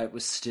 but I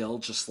was still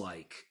just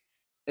like,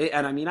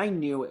 And I mean, I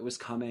knew it was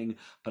coming,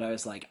 but I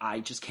was like, I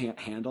just can't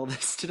handle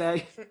this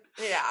today.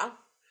 Yeah.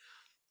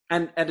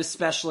 And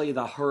especially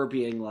her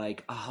being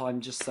like, oh,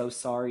 I'm just so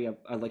sorry.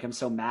 I'm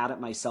so mad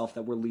at myself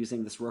that we're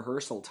losing this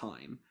rehearsal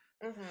time.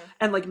 Mm-hmm.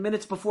 And like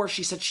minutes before,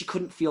 she said she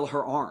couldn't feel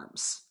her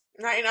arms.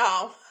 I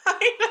know.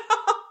 I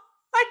know.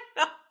 I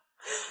know.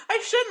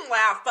 I shouldn't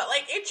laugh, but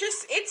like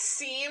it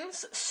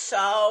seems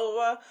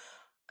so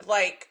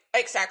like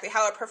exactly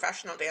how a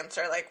professional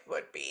dancer like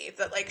would be,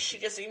 that like she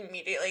just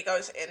immediately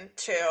goes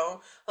into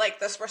like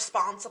this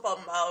responsible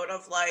mode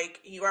of like,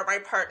 you are my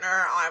partner,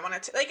 I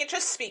want to like, it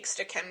just speaks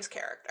to Kim's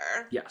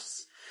character.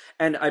 Yes.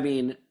 And I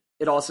mean,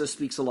 it also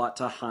speaks a lot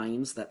to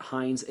Hines, that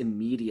Hines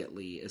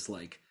immediately is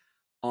like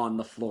on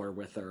the floor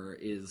with her,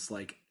 is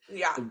like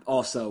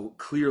also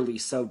clearly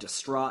so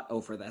distraught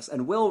over this,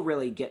 and we'll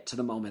really get to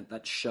the moment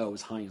that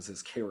shows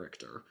Hines'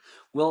 character.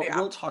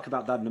 We'll talk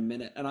about that in a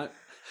minute. And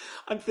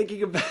I'm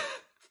thinking about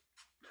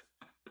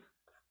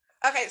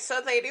okay,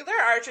 so they do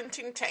their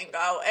Argentine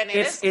tango, and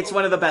it's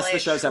one of the best the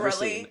show's ever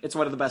seen. It's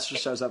one of the best the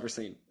show's ever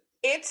seen.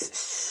 It's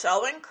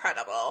so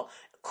incredible.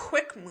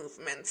 Quick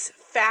movements,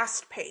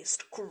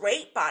 fast-paced,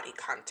 great body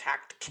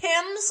contact,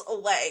 Kim's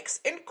legs,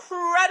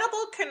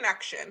 incredible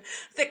connection,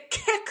 the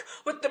kick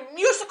with the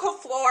musical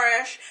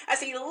flourish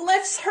as he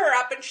lifts her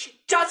up and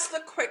she does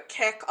the quick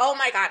kick. Oh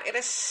my god, it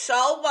is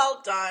so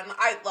well done.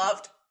 I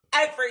loved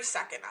every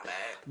second of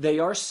it. They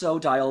are so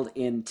dialed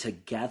in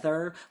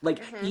together.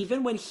 Like,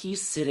 even when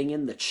he's sitting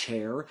in the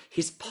chair,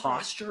 his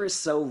posture is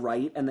so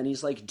right, and then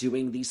he's like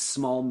doing these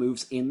small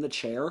moves in the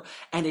chair,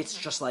 and it's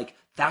just like,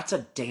 that's a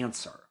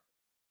dancer.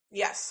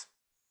 Yes.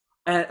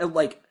 And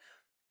like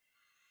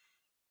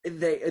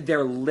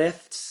their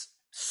lifts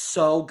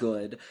so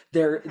good.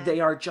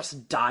 They are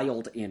just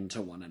dialed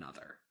into one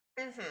another.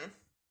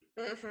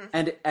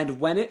 And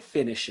when it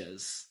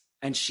finishes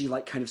and she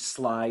like kind of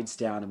slides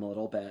down him a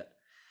little bit,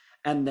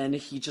 and then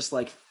he just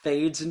like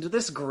fades into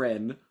this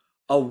grin,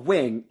 a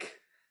wink,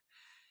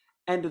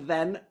 and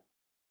then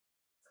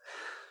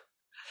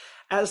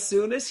as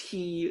soon as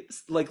he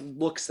like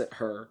looks at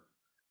her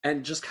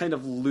and just kind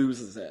of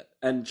loses it,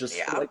 and just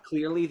like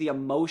clearly the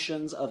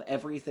emotions of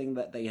everything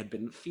that they had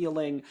been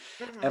feeling,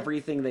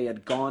 everything they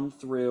had gone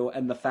through,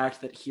 and the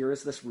fact that here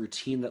is this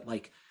routine that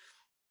like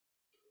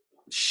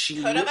she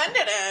could have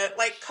ended it,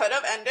 like could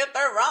have ended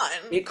their run.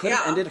 It could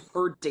have ended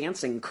her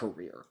dancing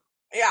career.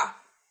 Yeah.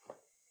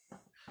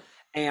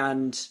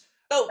 And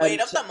the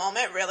weight of the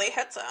moment really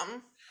hits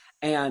him.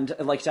 And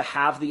like to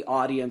have the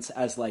audience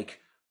as like,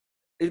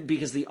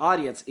 because the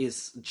audience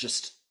is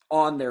just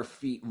on their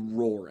feet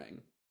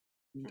roaring.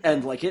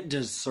 And like it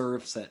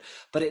deserves it,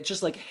 but it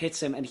just like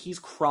hits him and he's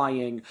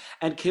crying,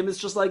 and Kim is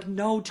just like,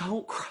 no,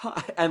 don't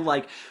cry, and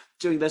like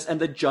doing this, and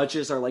the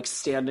judges are like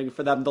standing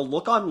for them. The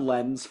look on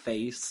Len's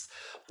face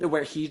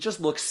where he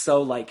just looks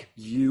so like,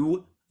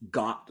 you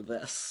got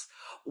this.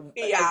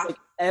 Yeah. Like,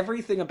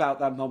 everything about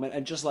that moment,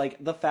 and just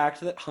like the fact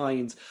that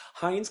Hines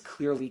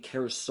clearly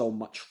cares so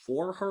much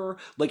for her.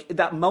 Like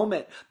that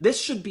moment,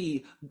 this should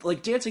be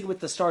like Dancing with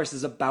the Stars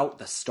is about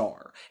the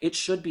star. It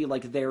should be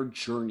like their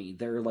journey,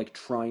 their like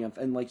triumph,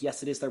 and like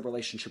yes, it is their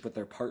relationship with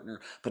their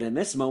partner, but in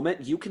this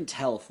moment you can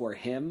tell for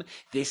him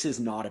this is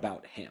not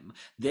about him.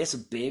 This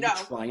big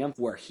triumph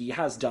where he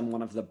has done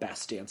one of the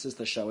best dances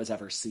the show has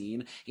ever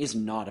seen is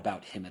not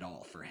about him at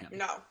all for him.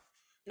 No.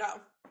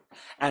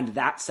 And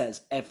that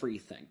says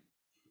everything.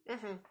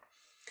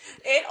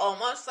 It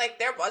almost like,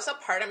 there was a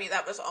part of me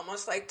that was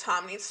almost like,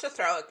 Tom needs to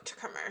throw it to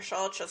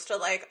commercial just to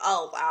like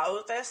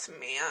allow this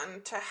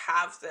man to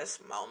have this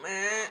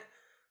moment.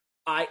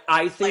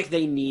 I think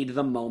they need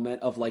the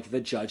moment of like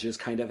the judges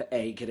kind of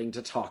getting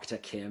to talk to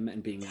Kim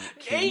and being like,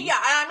 Kim. Yeah,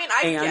 I mean,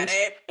 I get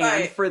it, but...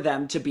 and for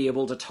them to be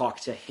able to talk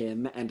to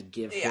him and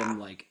give him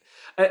like,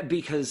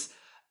 because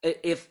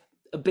if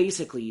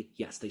basically,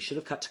 yes, they should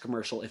have cut to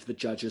commercial if the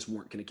judges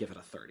weren't going to give it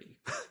a 30.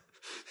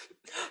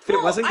 If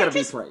it wasn't going to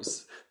be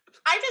praise.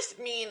 I just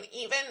mean,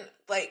 even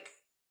like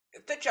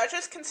the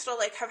judges can still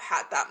like have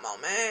had that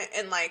moment,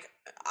 and like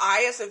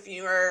I as a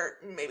viewer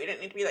maybe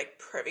didn't need to be like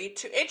privy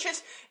to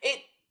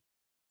it.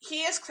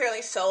 He is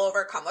clearly so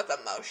overcome with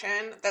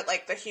emotion that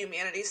like the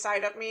humanity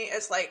side of me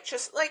is like,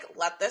 just like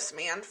let this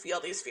man feel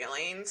these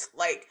feelings.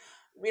 Like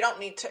we don't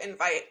need to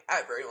invite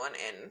everyone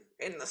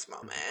in this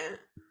moment.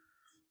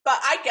 But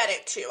I get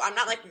it too. I'm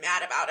not like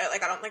mad about it.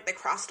 Like I don't think they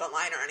crossed a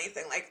line or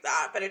anything like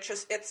that. But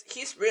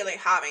he's really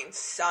having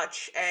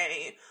such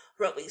a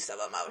release of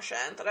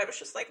emotion that I was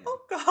just like, oh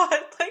god,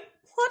 like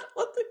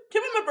what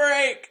give him a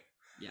break.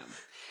 Yeah.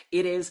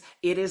 It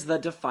is the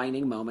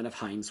defining moment of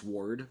Hines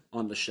Ward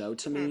on the show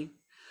to me.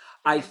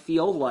 I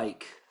feel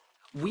like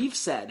we've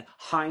said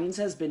Hines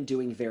has been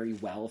doing very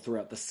well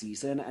throughout the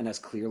season and has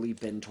clearly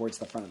been towards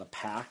the front of the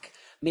pack.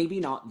 Maybe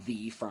not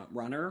the front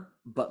runner,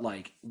 but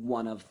like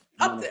one of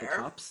the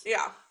tops.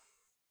 Yeah.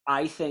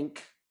 I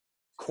think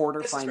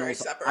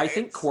quarterfinals. I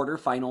think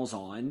quarterfinals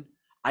on.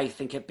 I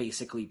think it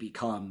basically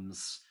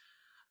becomes,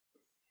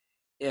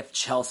 if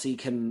Chelsea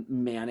can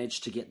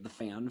manage to get the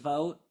fan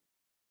vote,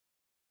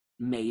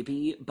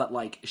 maybe, but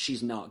like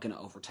she's not going to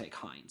overtake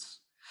Hines.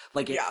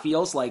 Like, it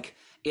feels like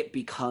it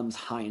becomes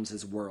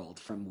Hines' world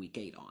from week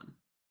 8 on.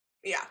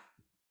 Yeah.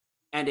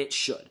 And it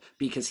should,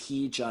 because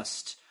he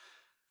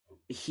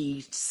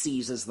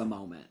seizes the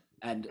moment.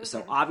 And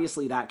so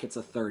obviously that gets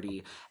a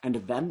 30, and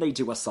then they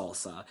do a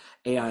salsa.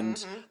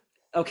 And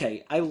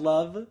okay, I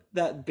love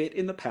that bit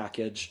in the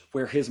package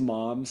where his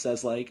mom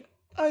says, like,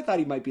 I thought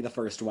he might be the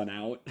first one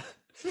out.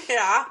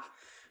 Yeah.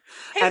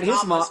 His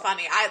mom was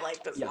funny. I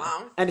liked his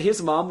mom. And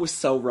his mom was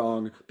so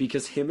wrong,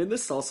 because him in the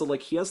salsa,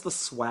 like, he has the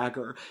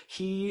swagger.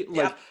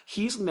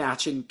 He's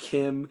matching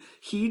Kim.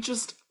 He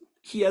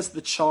has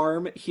the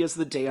charm. He has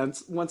the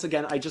dance. Once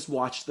again, I just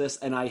watched this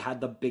and I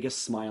had the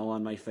biggest smile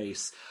on my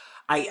face.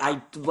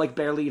 I like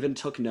barely even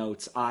took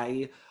notes.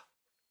 I'm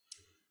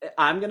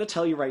going to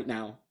tell you right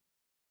now,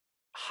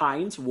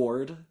 Hines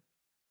Ward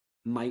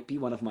might be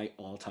one of my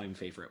all-time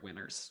favorite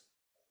winners.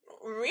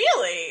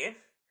 Really?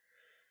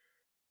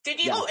 Did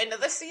you go into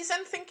the season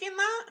thinking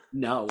that?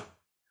 No.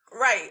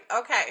 Right.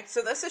 Okay.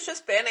 So this has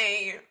just been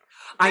a...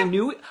 I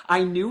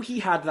knew he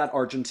had that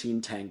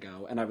Argentine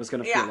tango and I was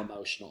going to feel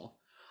emotional.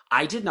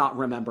 I did not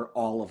remember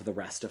all of the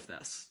rest of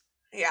this.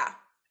 Yeah.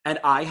 And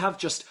I have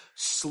just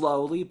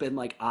slowly been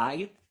like,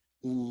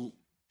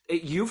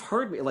 you've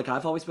heard me, like,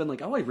 I've always been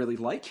like, oh, I really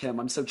like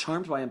him. I'm so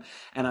charmed by him.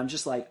 And I'm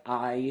just like,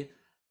 I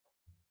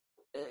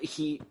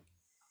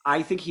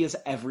think he has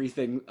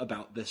everything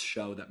about this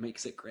show that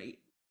makes it great.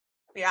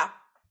 Yeah.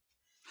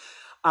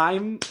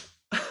 And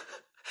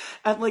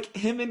like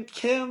him and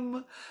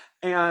Kim,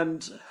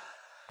 and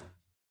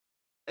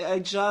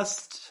this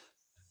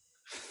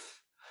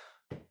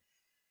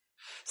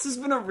has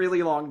been a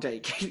really long day,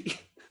 Katie.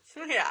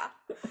 Yeah.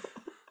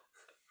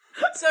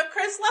 So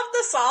Chris loved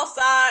the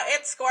salsa.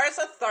 It scores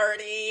a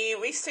 30.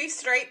 We see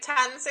straight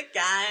 10s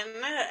again.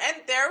 And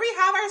there we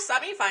have our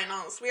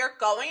semifinals. We are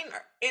going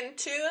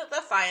into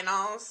the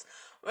finals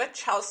with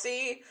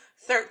Chelsea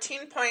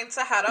 13 points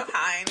ahead of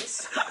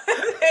Hines.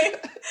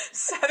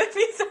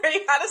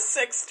 73 out of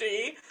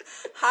 60.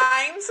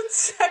 Hines in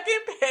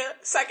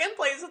second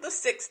place with a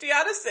 60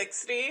 out of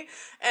 60.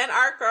 And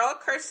our girl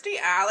Kirstie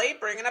Alley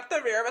bringing up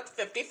the rear with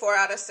 54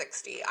 out of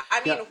 60.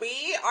 I mean,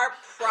 we are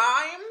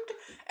primed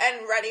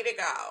and ready to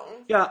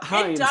go. Yeah,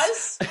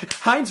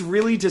 Hines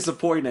really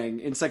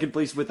disappointing in second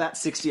place with that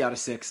 60 out of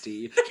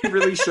 60. He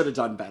really should have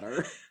done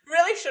better.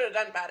 Really should have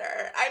done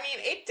better. I mean,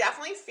 it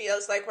definitely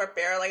feels like we're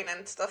barreling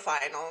into the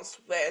finals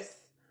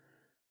with,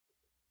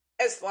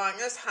 as long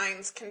as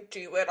Hines can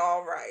do it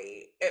all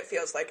right, it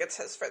feels like it's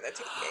his for the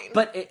taking.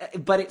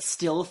 But it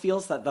still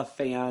feels that the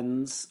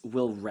fans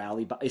will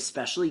rally,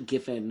 especially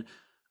given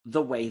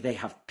the way they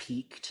have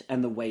peaked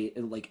and the way,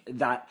 like,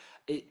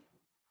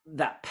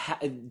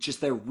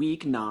 just their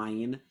week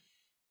 9.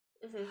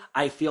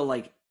 I feel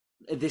like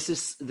this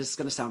is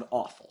going to sound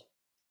awful.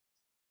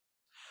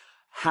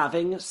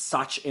 Having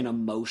such an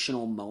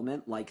emotional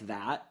moment like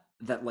that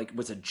like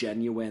was a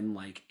genuine,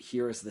 like,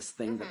 here is this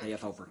thing that they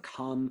have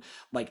overcome.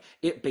 Like,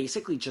 it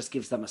basically just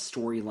gives them a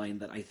storyline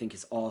that I think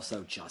is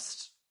also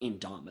just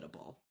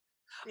indomitable.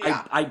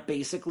 Yeah. I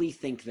basically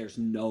think there's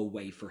no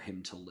way for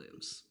him to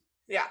lose.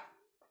 Yeah.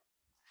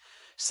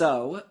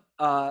 So,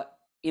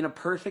 in a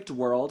perfect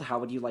world, how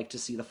would you like to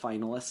see the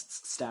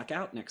finalists stack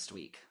out next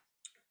week?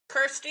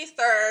 Kirstie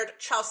 3rd,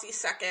 Chelsea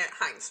 2nd,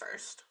 Hines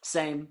 1st.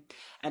 Same.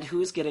 And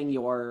who's getting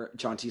your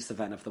Jaunty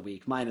Savant of the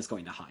week? Mine is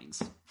going to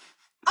Hines.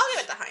 I'll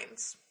give it to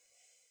Hines.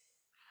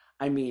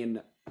 I mean,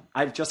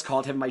 I've just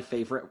called him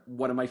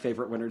one of my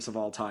favorite winners of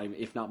all time,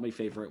 if not my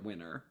favorite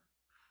winner.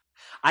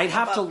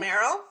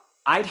 Meryl?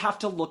 I'd have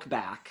to look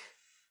back.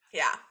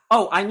 Yeah.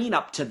 Oh, I mean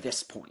up to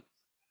this point.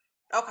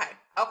 Okay.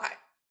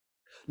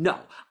 No,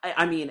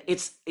 I mean,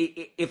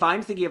 if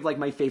I'm thinking of, like,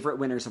 my favorite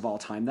winners of all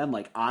time, then,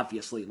 like,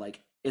 obviously,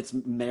 like, it's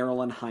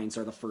Meryl and Hines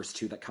are the first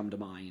two that come to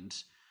mind.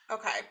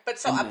 Okay, but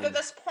so up to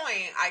this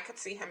point, I could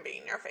see him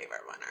being your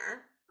favorite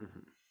winner.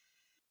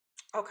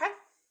 Okay.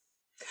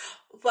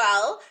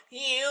 Well,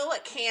 you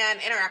can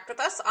interact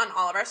with us on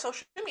all of our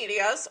social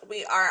medias.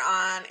 We are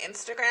on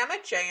Instagram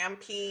at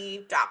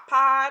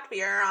jmp.pod.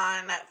 We are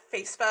on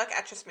Facebook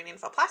at Just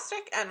Meaningful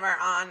Plastic. And we're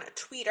on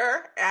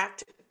Twitter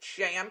at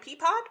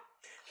jmpod.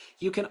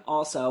 You can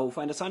also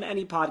find us on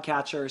any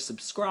podcatcher,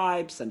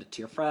 subscribe, send it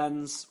to your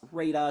friends,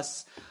 rate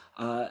us.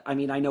 I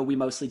mean, I know we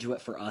mostly do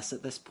it for us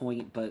at this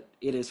point, but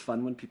it is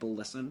fun when people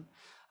listen.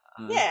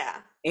 Yeah.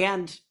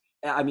 And,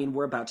 I mean,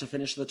 we're about to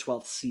finish the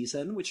 12th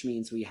season, which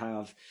means we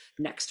have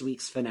next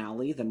week's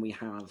finale. Then we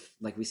have,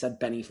 like we said,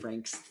 Benny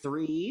Franks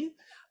 3.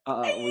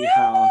 We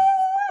have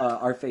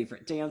our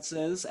favorite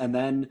dances. And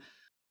then,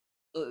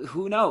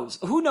 who knows?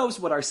 Who knows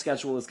what our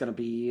schedule is going to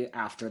be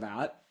after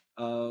that?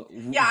 I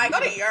go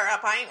to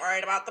Europe. I ain't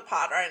worried about the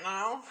pod right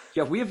now.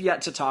 Yeah, we have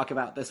yet to talk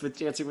about this with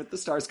Dancing with the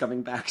Stars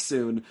coming back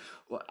soon.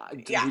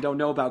 Yeah. We don't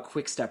know about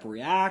Quick Step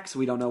Reacts.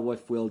 We don't know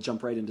if we'll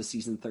jump right into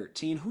season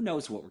 13. Who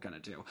knows what we're going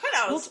to do? Who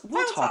knows?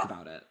 We'll talk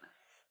about it.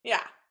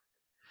 Yeah.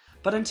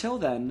 But until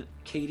then,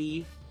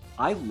 Katie,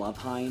 I love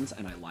Hines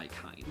and I like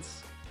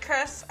Hines.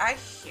 Chris, I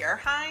hear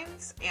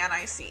Hines and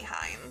I see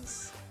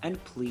Hines.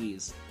 And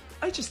please,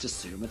 I just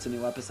assume it's a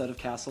new episode of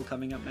Castle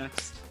coming up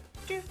next.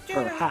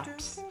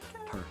 Perhaps.